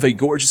 we have a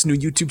gorgeous new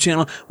YouTube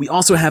channel. We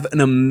also have an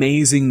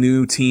amazing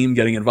new team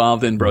getting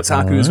involved in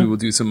Brotakus. We will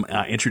do some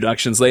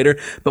introductions later,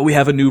 but we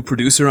have a new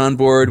producer on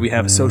board. We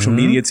have a social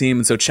media team.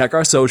 And so check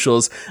our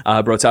socials,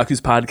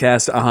 Brotaku's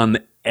podcast on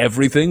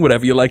everything,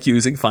 whatever you like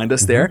using, find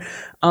us there.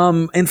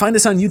 And find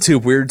us on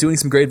YouTube. We're doing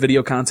some great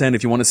video content.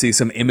 If you want to see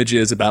some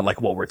images about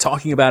like what we're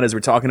talking about as we're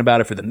talking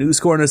about it for the news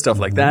corner, stuff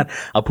like that,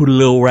 I'll put a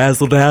little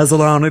razzle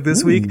dazzle on it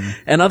this week.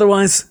 And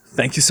otherwise,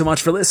 thank you so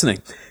much for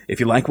listening. If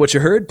you like what you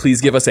heard,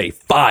 please give us a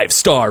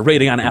 5-star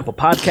rating on Apple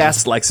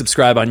Podcasts, like,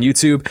 subscribe on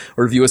YouTube,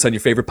 or review us on your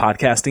favorite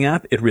podcasting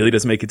app. It really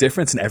does make a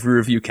difference, and every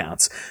review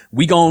counts.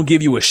 We gonna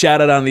give you a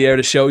shout out on the air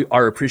to show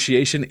our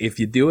appreciation if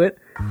you do it.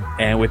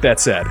 And with that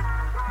said,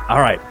 all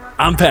right,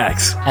 I'm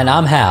Pax. And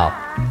I'm Hal.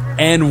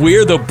 And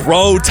we're the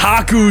Bro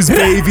Takus,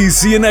 baby.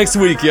 See you next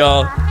week,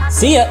 y'all.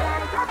 See ya.